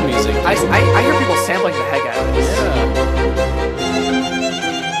metal music. I hear people sampling the heck out of this. Yeah.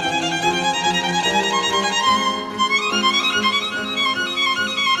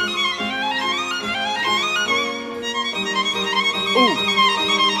 Ooh,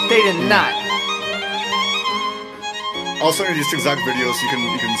 they did not. I'll send you these exact videos so you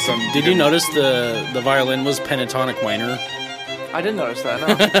can send. Did you notice the violin was pentatonic minor? I didn't notice that,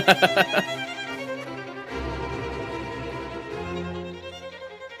 no.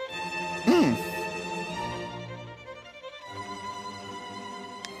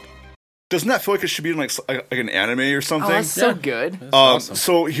 Doesn't that feel like it should be in like an anime or something? Oh, that's so good. That's awesome.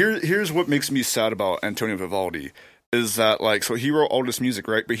 So here's what makes me sad about Antonio Vivaldi is that, like, so he wrote all this music,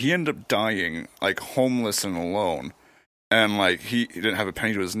 right? But he ended up dying like homeless and alone, and like he didn't have a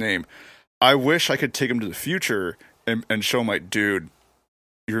penny to his name. I wish I could take him to the future and show him, like, dude,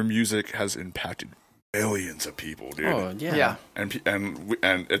 your music has impacted millions of people, dude. Oh, yeah. Yeah.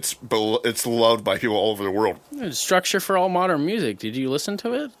 And it's loved by people all over the world. Structure for All Modern Music. Did you listen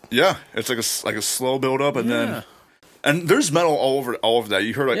to it? Yeah, it's like a slow build up, and then there's metal all over that.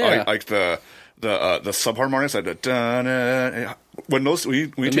 You heard like the subharmonics, like the da-na, when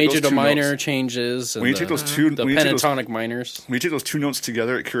the major to minor changes, and when you take those two, the pentatonic minors. When you take those two notes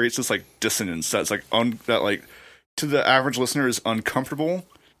together, it creates this like dissonance that's like that like to the average listener is uncomfortable.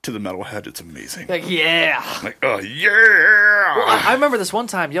 To the metalhead, it's amazing. Like, yeah. Like, oh yeah. Well, I remember this one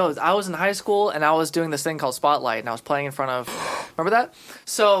time, I was in high school and I was doing this thing called Spotlight, and I was playing in front of. Remember that?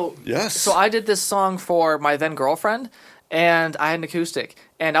 So yes. So I did this song for my then girlfriend, and I had an acoustic,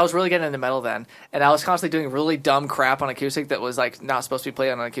 and I was really getting into metal then, and I was constantly doing really dumb crap on acoustic that was like not supposed to be played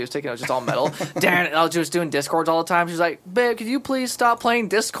on an acoustic, and it was just all metal. Darren, and I was just doing discords all the time. She was like, "Babe, could you please stop playing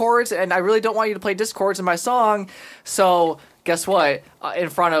discords? And I really don't want you to play discords in my song." So. Guess what? In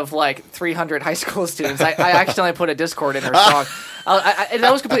front of like 300 high school students, I accidentally put a Discord in her song. And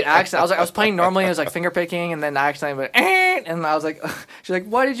that was a complete accident. I was playing normally, and it was like finger picking, and then I accidentally went, and I was like, she's like,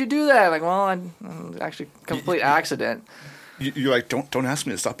 "Why did you do that?" I'm like, well, I'm actually complete accident. You're like, don't ask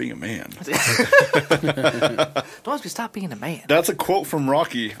me to stop being a man. Don't ask me to stop being a man. That's a quote from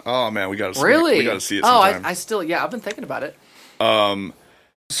Rocky. Oh man, we gotta really. We gotta see it. Oh, sometime. I still I've been thinking about it.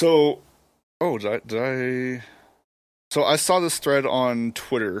 So I saw this thread on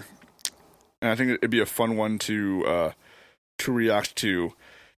Twitter, and I think it'd be a fun one to react to.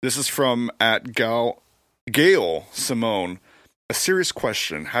 This is from @Gail Simone. A serious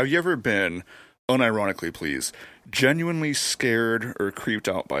question: have you ever been, unironically, please, genuinely scared or creeped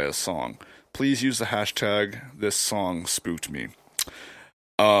out by a song? Please use the hashtag "This song spooked me."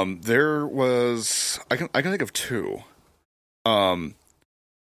 There was I can think of two.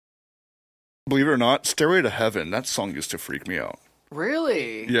 Believe it or not, Stairway to Heaven, that song used to freak me out.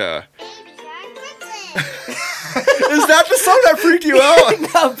 Really? Yeah. Is that the song that freaked you out?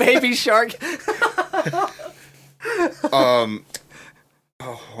 No, Baby Shark.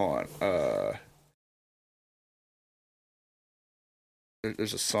 Hold on.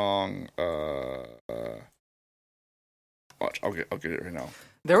 There's a song, watch, I'll get it right now.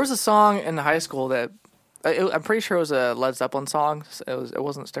 There was a song in high school that I'm pretty sure it was a Led Zeppelin song. It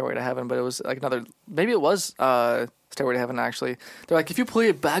wasn't Stairway to Heaven, but it was like another. Maybe it was Stairway to Heaven. Actually, they're like, if you play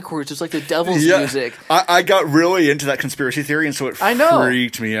it backwards, it's like the devil's music. I got really into that conspiracy theory, and so it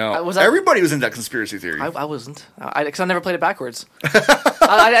freaked me out. Everybody was into that conspiracy theory. I wasn't, because I never played it backwards.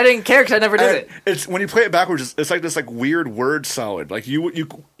 I didn't care because I never did it. It's when you play it backwards, it's like this like weird word salad. Like you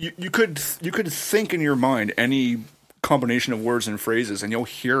could think in your mind any combination of words and phrases, and you'll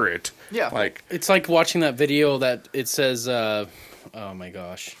hear it. Yeah, like it's like watching that video that it says, "Oh my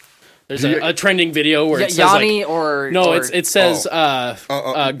gosh." There's a trending video where it says Yanni like, or no, or, it says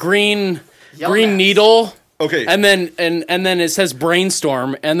green Yellow needle. Okay. And then it says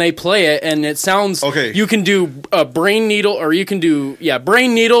brainstorm, and they play it, and it sounds okay. You can do brain needle, or you can do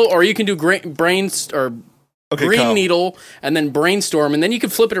brain needle, or you can do green Kyle. needle, and then brainstorm, and then you can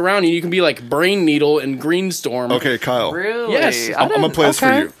flip it around, and you can be like brain needle and greenstorm. Okay, Kyle. Really? Yes. I'm gonna play this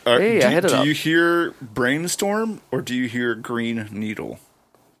for you. Hit it Do up. you hear brainstorm or do you hear green needle?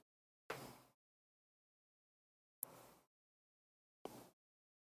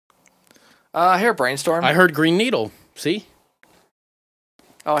 I hear brainstorm. I heard green needle. See?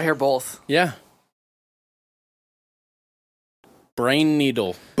 Oh, I hear both. Yeah. Brain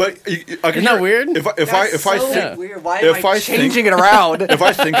needle. But Isn't that weird? If I think weird. Why if am I I changing it around? if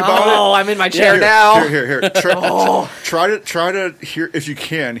I think about Oh, I'm in my chair now. Here. Try to hear, if you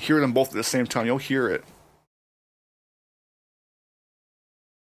can, hear them both at the same time. You'll hear it.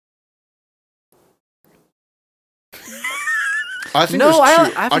 I think No, there's I two.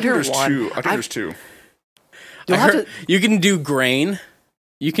 have to I think hear there's one. two. I think there's two. You'll I have heard, to. you can do grain.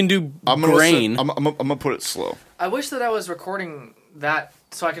 You can do I'm gonna grain. listen, I'm gonna put it slow. I wish that I was recording that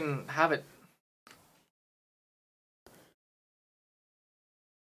so I can have it.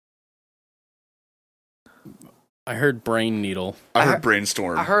 I heard brain needle. I heard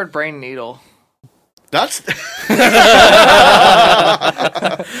brainstorm. I heard brain needle. That's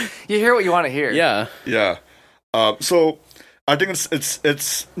You hear what you want to hear. Yeah. yeah. So I think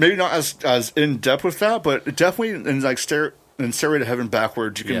it's maybe not as in depth with that, but definitely in like Stairway to Heaven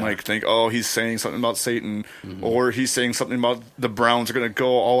backwards, you can like think, oh, he's saying something about Satan, or he's saying something about the Browns are gonna go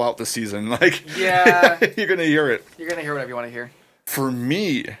all out this season. Like, Yeah. you're gonna hear it. You're gonna hear whatever you want to hear. For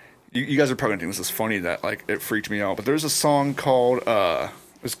me, you guys are probably gonna think this is funny that like it freaked me out, but there's a song called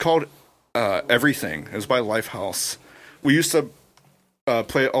it's called Everything. It was by Lifehouse. We used to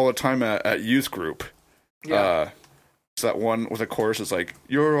play it all the time at youth group. Yeah. It's that one with a chorus. It's like,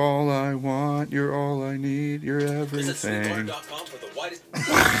 "You're all I want, you're all I need, you're everything."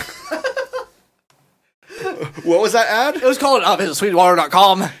 What was that ad? It was called visit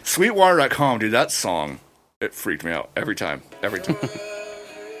sweetwater.com. Sweetwater.com, dude. That song, it freaked me out every time.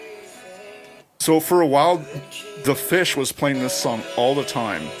 So for a while, The Fish was playing this song all the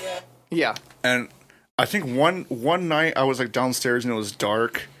time. Yeah. And I think one night I was like downstairs and it was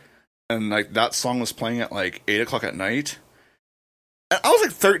dark, and like that song was playing at like 8 o'clock at night. And I was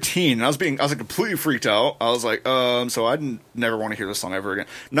like 13. And I was like completely freaked out. I was like, so I didn't never want to hear this song ever again.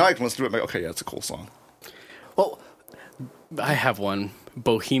 Now I can listen to it. I'm like, okay, yeah, it's a cool song. Well, I have one.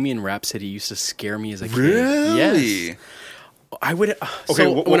 Bohemian Rhapsody used to scare me as a kid. Really? Yes. I would.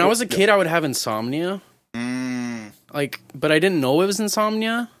 When I was a kid, I would have insomnia. Like, but I didn't know it was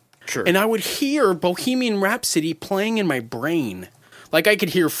insomnia. Sure. And I would hear Bohemian Rhapsody playing in my brain. Like, I could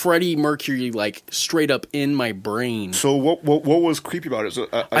hear Freddie Mercury, like, straight up in my brain. So what was creepy about it? So,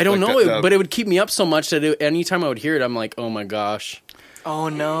 I don't like know, but it would keep me up so much that anytime I would hear it, I'm like, oh my gosh. oh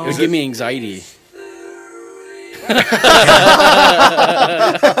no. It would give me anxiety.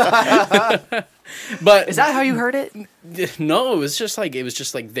 But Is that how you heard it? no, it was just like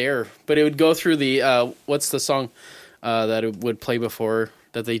there. But it would go through the what's the song that it would play before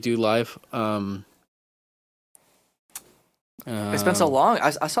that they do live? It's been so long.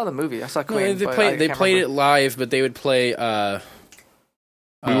 I saw the movie. I saw Queen. They played it live, but they would play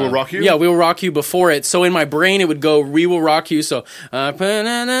We Will Rock You? Yeah, We Will Rock You before it. So in my brain, it would go, We Will Rock You. So, and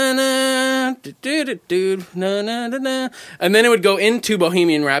then it would go into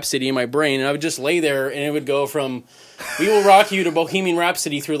Bohemian Rhapsody in my brain. And I would just lay there, and it would go from We Will Rock You to Bohemian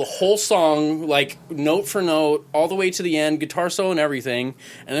Rhapsody through the whole song, like note for note, all the way to the end, guitar solo and everything.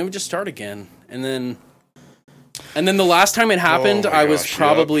 And then it would just start again. And then the last time it happened, I was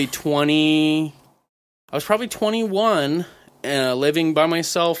probably 20. I was probably 21. Living by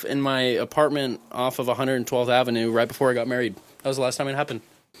myself in my apartment off of 112th Avenue right before I got married. That was the last time it happened.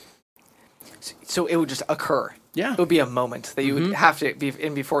 So it would just occur. Yeah. It would be a moment that you would have to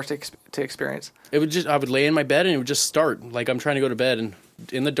be forced to experience. I would lay in my bed and it would just start. Like I'm trying to go to bed and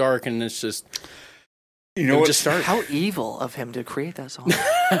in the dark and it's just... You know what? Just start. How evil of him to create that song. You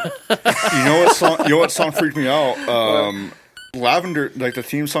know what song freaked me out? Lavender, like the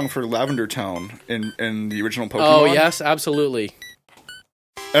theme song for Lavender Town in the original Pokemon. Oh yes, absolutely.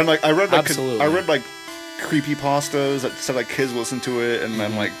 And like I read Absolutely. creepypastas that said like kids listen to it and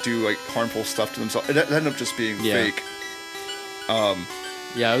then like do like harmful stuff to themselves. It ended up just being fake. Yeah,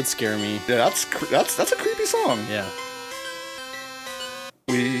 it would scare me. Yeah, that's a creepy song. Yeah.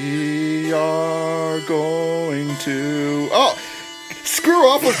 We are going to screw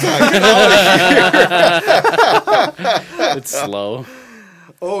off with that. Get out of here. It's slow.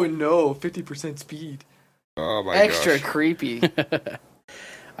 Oh no, 50% speed. Oh my Extra gosh. creepy.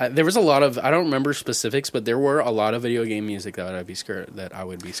 There was a lot of, I don't remember specifics, but there were a lot of video game music that I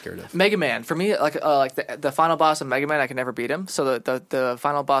would be scared of. Mega Man, for me, like the final boss of Mega Man, I could never beat him. So the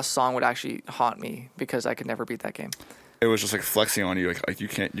final boss song would actually haunt me because I could never beat that game. It was just like flexing on you, like you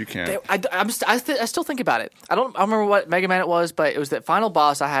can't. I still think about it. I don't remember what Mega Man it was, but it was that final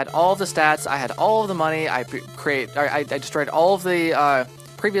boss. I had all of the stats. I had all of the money. I destroyed all of the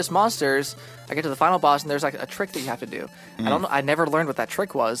previous monsters. I get to the final boss, and there's like a trick that you have to do. I don't know. I never learned what that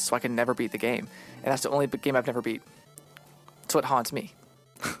trick was, so I can never beat the game. And that's the only game I've never beat. So it haunts me.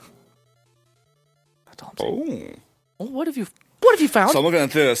 That's all I'm saying. Oh. Well, what have you found? So I'm looking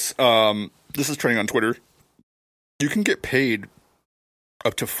at this. This is trending on Twitter. You can get paid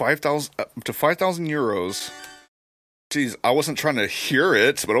up to 5,000 euros. Jeez, I wasn't trying to hear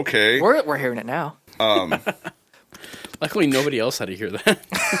it, but okay. We're hearing it now. Luckily, nobody else had to hear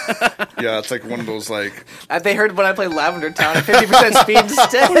that. Yeah, it's like one of those like. They heard when I played Lavender Town at 50% speed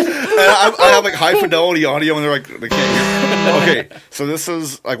instead. I have like high fidelity audio, and they're like they can't hear. Okay, so this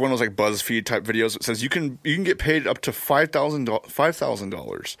is like one of those like BuzzFeed type videos. It says you can get paid up to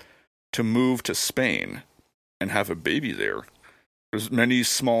 $5,000 to move to Spain and have a baby there. There's many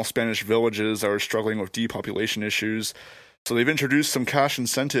small Spanish villages that are struggling with depopulation issues. So they've introduced some cash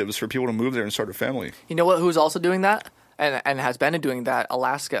incentives for people to move there and start a family. You know what? Who's also doing that and has been doing that?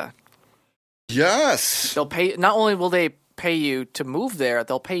 Alaska. Yes. They'll pay. Not only will they pay you to move there,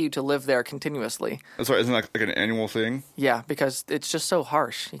 they'll pay you to live there continuously. That's right. Isn't that like an annual thing? Yeah, because it's just so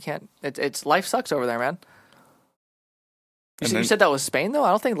harsh. You can't. It's life sucks over there, man. You said that was Spain, though. I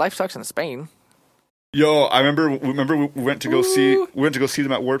don't think life sucks in Spain. Yo, I remember we went to go see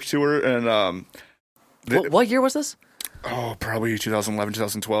them at Warped Tour, and what year was this? Oh, probably 2011,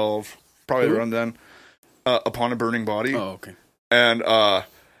 2012, probably around then. Upon a Burning Body. Oh, okay. And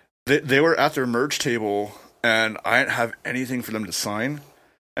they were at their merge table, and I didn't have anything for them to sign.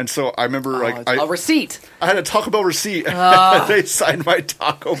 And so I remember a receipt. I had a Taco Bell receipt. They signed my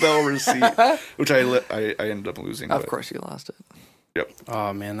Taco Bell receipt, which I ended up losing. Of course, you lost it. Yep.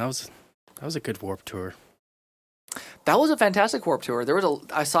 Oh man, that was a good Warped Tour. That was a fantastic Warped Tour.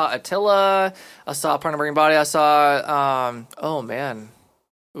 I saw Attila. I saw Part of Burning Body. I saw. Oh man.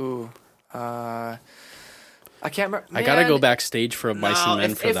 Ooh. I can't remember. I gotta go backstage for a Mice and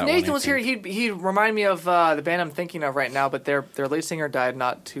Men for that one. If Nathan was here, he'd remind me of the band I'm thinking of right now. But their lead singer died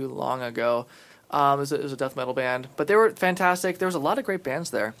not too long ago. It was a death metal band, but they were fantastic. There was a lot of great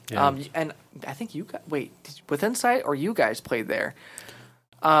bands there. Yeah. And I think with Insight or you guys played there.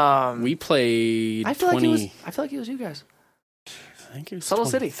 We played. I feel like it was you guys. I think it was Subtle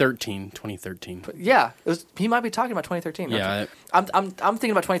City. 2013. But yeah, he might be talking about 2013. Yeah, I'm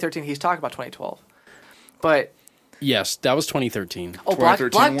thinking about 2013. He's talking about 2012. But yes, that was 2013. oh, Black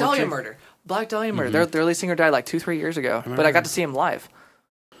Dahlia Murder. Black Dahlia Murder. Their lead singer died like 2-3 years ago, but I got to see him live.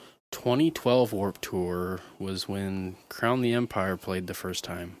 2012 Warped Tour was when Crown the Empire played the first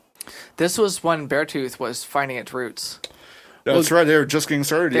time. This was when Beartooth was finding its roots. That's right. They were just getting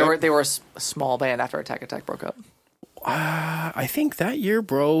started. They were a small band after Attack Attack broke up. I think that year,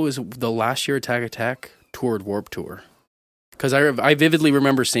 bro, is the last year Attack Attack toured Warped Tour. Because I vividly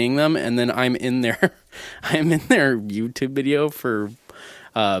remember seeing them, and then I'm in their YouTube video for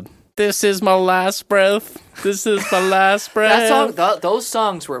 "This Is My Last Breath." This is my last breath. Those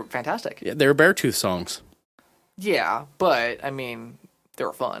songs were fantastic. Yeah, they were Beartooth songs. Yeah, but I mean, they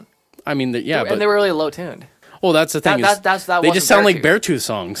were fun. I mean, they were really low tuned. Well, that's the thing. They just sound like Beartooth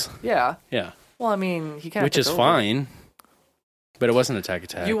songs. Yeah. Yeah. Well, I mean, he kind of which is fine, but it wasn't Attack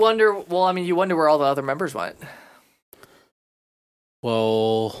Attack. You wonder where all the other members went.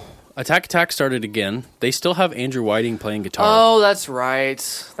 Well, Attack Attack started again. They still have Andrew Whiting playing guitar. Oh, that's right.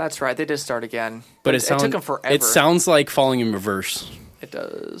 That's right. They did start again. But it took them forever. It sounds like Falling in Reverse. It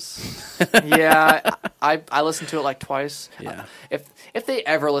does. Yeah, I listened to it like twice. Yeah. If they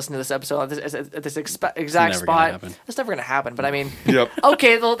ever listen to this episode at this exact spot, it's never going to happen. But I mean, Yep.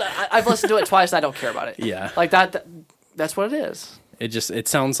 Okay, I've listened to it twice. And I don't care about it. Yeah. Like that. That's what it is. It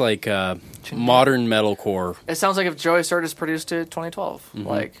sounds like modern metalcore. It sounds like if Joey Sturtis produced it 2012,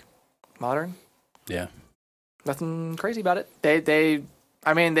 like modern. Yeah. Nothing crazy about it. They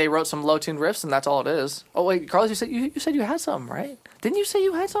wrote some low tuned riffs and that's all it is. Oh wait, Carlos, you said you had some, right? Didn't you say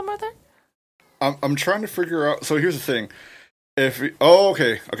you had some right there? I'm trying to figure out. So here's the thing.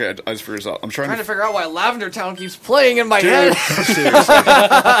 Okay. I just figured this out. I'm trying to figure out why Lavender Town keeps playing in my head.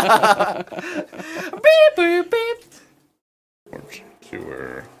 Beep beep beep. Warped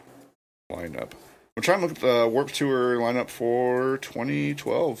Tour lineup. I'm trying to look at the Warped Tour lineup for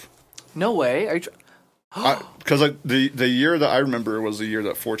 2012. No way. Because like the year that I remember was the year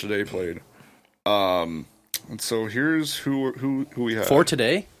that For Today played. And so here's who we had. For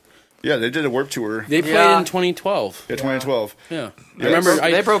Today? Yeah, they did a Warped Tour. They played in 2012. Yeah, 2012. Yeah. I remember.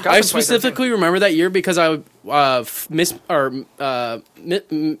 They broke up I in specifically remember that year because Memphis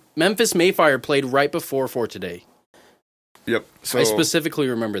Mayfire played right before For Today. Yep. So I specifically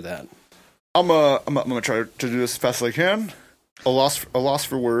remember that. I'm gonna try to do this as fast as I can. A loss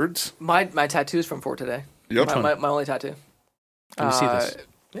for words. My tattoo's from For Today. Yep. My only tattoo. Let me see this.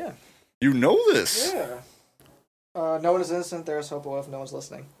 Yeah. You know this. Yeah. No one is innocent. There's hope if no one's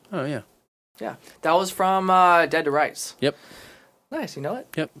listening. Oh, yeah. Yeah. That was from Dead to Rights. Yep. Nice. You know it?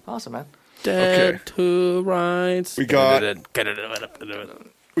 Yep. Awesome, man. Dead to Rights. We got A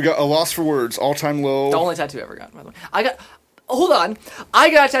loss for words. All time low. The only tattoo I ever got, by the way. Hold on. I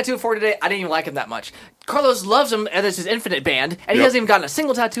got a tattoo For Today. I didn't even like him that much. Carlos loves him, and it's his Infinite band, and he hasn't even gotten a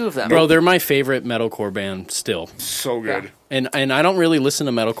single tattoo of them. Bro, they're my favorite metalcore band still. So good. Yeah. And I don't really listen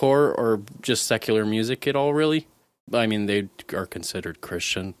to metalcore or just secular music at all, really. I mean, they are considered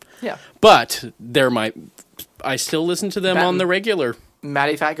Christian. Yeah. But I still listen to them on the regular.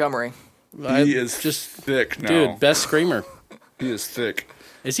 Matty Fat Gummery. He is just thick now. Dude, best screamer. He is thick.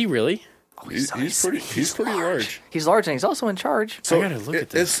 Is he really? Oh, He's pretty large. He's large, and he's also in charge. So I gotta look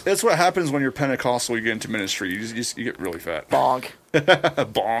at this. It's what happens when you're Pentecostal. You get into ministry. You get really fat. Bonk.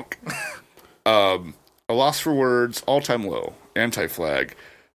 Bonk. A loss for words. All time low. Anti-Flag.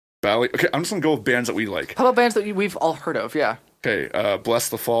 Bally. Okay, I'm just gonna go with bands that we like. How about bands that we've all heard of? Yeah. Okay. Bless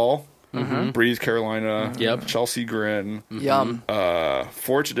the Fall. Breathe Carolina. Yep. Chelsea Grin. Yum.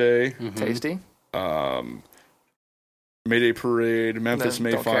 For Today. Tasty. Mayday Parade. Memphis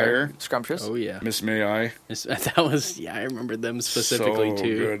Don't Mayfire. care. Scrumptious. Oh, yeah. Miss May I. That was, I remember them specifically, so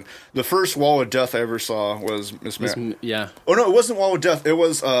too. Good. The first Wall of Death I ever saw was Miss May. Yeah. Oh no, it wasn't Wall of Death. It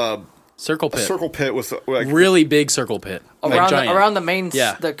was Circle Pit. a circle pit with like Really big circle pit. Around the main,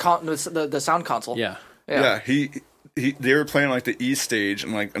 Yeah. the sound console. Yeah. yeah. They were playing like the East stage,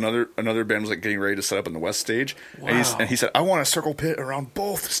 and like another band was like getting ready to set up in the West stage. Wow. And he said, "I want a circle pit around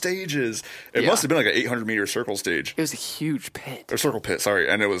both stages." It must have been like an 800-meter circle stage. It was a huge pit. Or circle pit, sorry,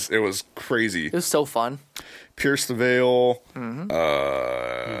 and it was crazy. It was so fun. Pierce the Veil.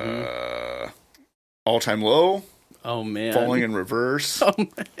 All Time Low. Oh, man. Falling in Reverse. Oh, man.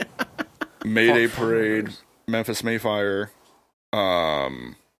 Mayday Parade. Memphis Mayfire.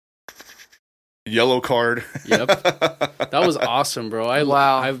 Yellow Card. Yep. That was awesome, bro.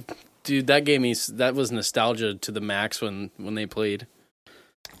 Wow. Dude, that was nostalgia to the max when they played.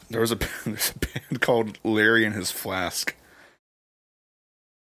 There's a band called Larry and His Flask.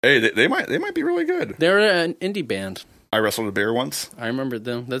 Hey, they might be really good. They're an indie band. I wrestled a bear once. I remember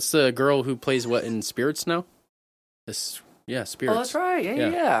them. That's the girl who plays what in Spirits now? Spirits. Oh, that's right.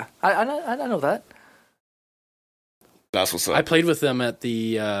 Yeah. I know that. That's what's up. I played with them at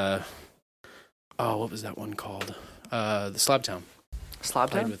the what was that one called? The Slabtown.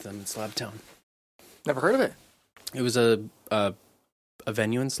 Played with them in Slabtown. Never heard of it. It was a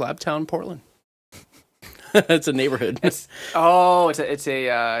venue in Slabtown, Portland. It's a neighborhood. It's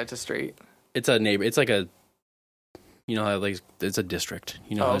a street. It's a neighbor. It's like a, how like it's a district.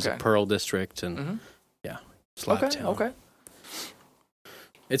 There's a Pearl district and yeah, Slabtown. Okay.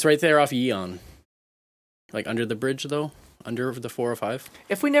 It's right there off Yeon, like under the bridge though. Under the 405.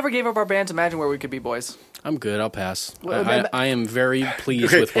 If we never gave up our bands, imagine where we could be, boys. I'm good. I'll pass. Well, I am very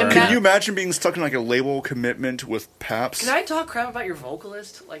pleased with where I'm Can at. you imagine being stuck in like a label commitment with Paps? Can I talk crap about your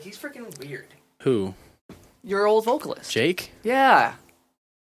vocalist? Like, he's freaking weird. Who? Your old vocalist. Jake? Yeah.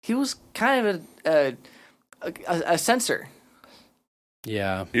 He was kind of a censor.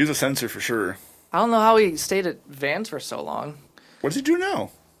 Yeah. He was a censor for sure. I don't know how he stayed at Vans for so long. What does he do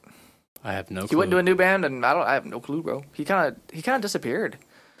now? I have no clue. He went to a new band, and I have no clue, bro. He kind of disappeared.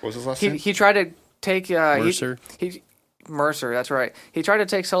 What was his last name? He tried to take Mercer. Mercer, that's right. He tried to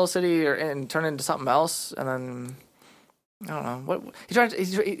take Soul City and turn it into something else, and then I don't know what he tried.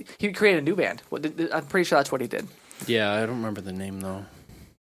 He created a new band. I'm pretty sure that's what he did. Yeah, I don't remember the name though.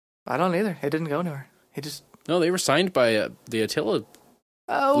 I don't either. It didn't go anywhere. No, they were signed by the Attila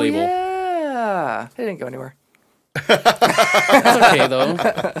label. Yeah, it didn't go anywhere. That's okay though.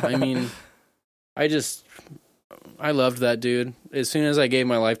 I mean, I loved that dude. As soon as I gave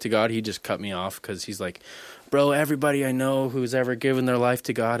my life to God, he just cut me off because he's like, bro, everybody I know who's ever given their life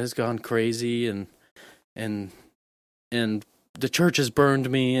to God has gone crazy and the church has burned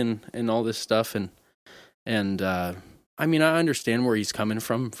me and all this stuff and I mean, I understand where he's coming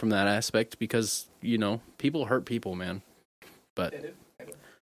from that aspect because, people hurt people, man.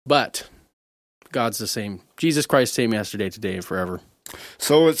 But God's the same. Jesus Christ, same yesterday, today, and forever.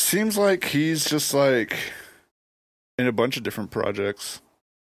 So it seems like he's just like in a bunch of different projects.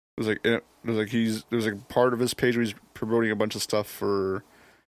 There's like part of his page where he's promoting a bunch of stuff for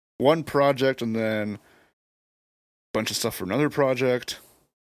one project and then a bunch of stuff for another project.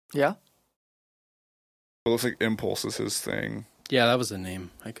 Yeah. It looks like Impulse is his thing. Yeah, that was the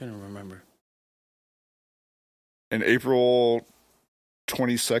name. I couldn't remember. In April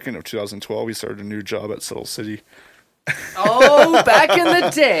 22nd of 2012, he started a new job at Settle City. Oh, back in the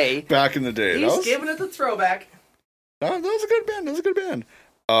day. Back in the day. He's giving it the throwback. That was a good band. That was a good band.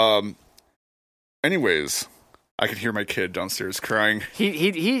 Anyways, I could hear my kid downstairs crying.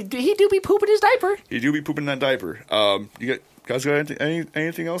 He do be pooping his diaper. He do be pooping that diaper. You guys got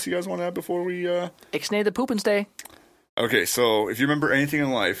anything else you guys want to add before we Ixnay the poop and stay. Okay, so if you remember anything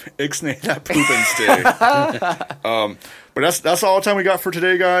in life, ixnay that poop and stay. But that's all the time we got for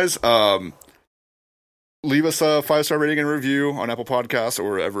today, guys. Leave us a 5-star rating and review on Apple Podcasts or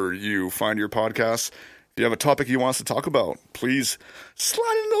wherever you find your podcasts. If you have a topic you want us to talk about, please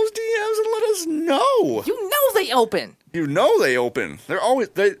slide in those DMs and let us know. You know they open. You know they open.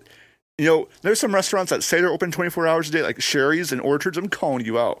 There's some restaurants that say they're open 24 hours a day, like Sherry's and Orchards. I'm calling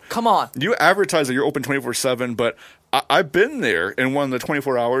you out. Come on. You advertise that you're open 24/7, but I've been there in one of the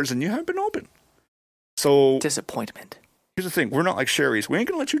 24 hours, and you haven't been open. So disappointment. Here's the thing: we're not like Sherry's. We ain't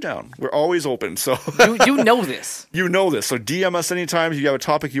gonna let you down. We're always open. So you know this. You know this. So DM us anytime if you have a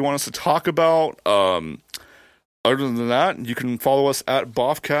topic you want us to talk about. Other than that, you can follow us at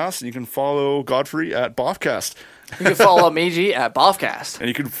BOFFcast, and you can follow Godfrey at BOFFcast. You can follow Meiji at BOFFcast. And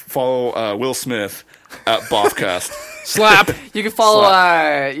you can follow Will Smith at BOFFcast. Slap. You can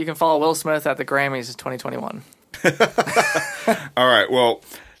follow Will Smith at the Grammys 2021. All right. Well,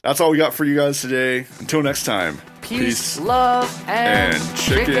 that's all we got for you guys today. Until next time. Peace, love, and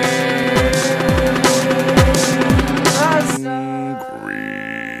chicken.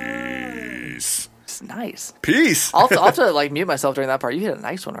 Grease. It's nice. Peace. I'll have to like mute myself during that part. You hit a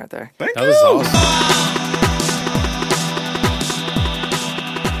nice one right there. Thank That you. was awesome.